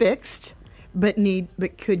to be fixed, but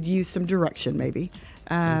could use some direction, maybe.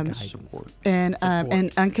 Support. And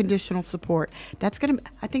unconditional support.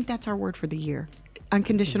 I think that's our word for the year.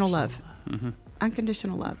 Unconditional love.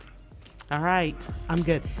 Unconditional love. All right. I'm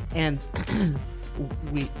good. And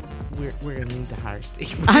we're gonna need to hire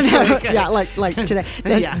Steve. I know. Okay. Yeah, like today.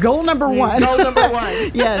 Yeah. Goal number one. Goal number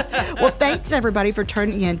one. Yes. Well, thanks everybody for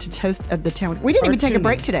turning in to Toast of the Town. We didn't even take a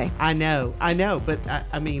break today. I know, but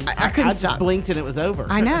I mean, I couldn't just stop. blinked and it was over.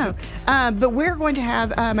 I know. But we're going to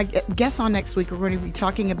have a guest on next week. We're going to be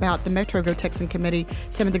talking about the Metro Go Texan Committee,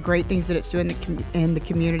 some of the great things that it's doing in the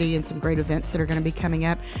community, and some great events that are going to be coming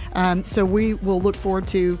up. So we will look forward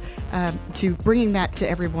to bringing that to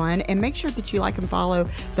everyone. And make sure that you like and follow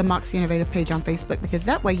the Moxie Innovative page on Facebook, because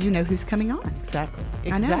that way you know who's coming on. Exactly.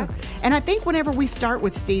 I know. And I think whenever we start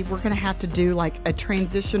with Steve, we're going to have to do like a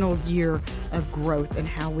transitional year of growth and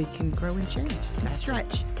how we can grow and change and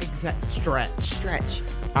stretch. Stretch.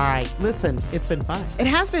 All right. Listen, it's been fun. It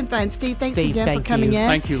has been fun. Steve, thanks Steve, again thank for coming you. in.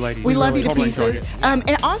 Thank you, ladies. We love you to Totally pieces. enjoyed it.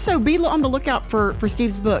 And also be on the lookout for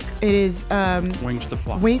Steve's book. It is Wings to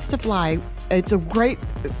Fly. Wings to Fly. It's a great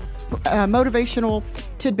motivational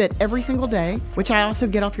tidbit every single day, which I also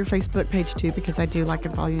get off your Facebook page too, because I do like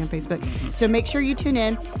and follow you on Facebook. So make sure you tune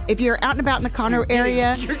in. If you're out and about in the Conroe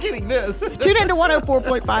area, You're getting this. tune in to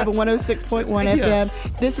 104.5 and 106.1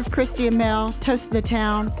 FM. This is Christy and Mel. Toast of the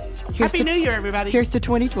town. Happy New Year, everybody. Here's to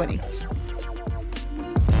 2020.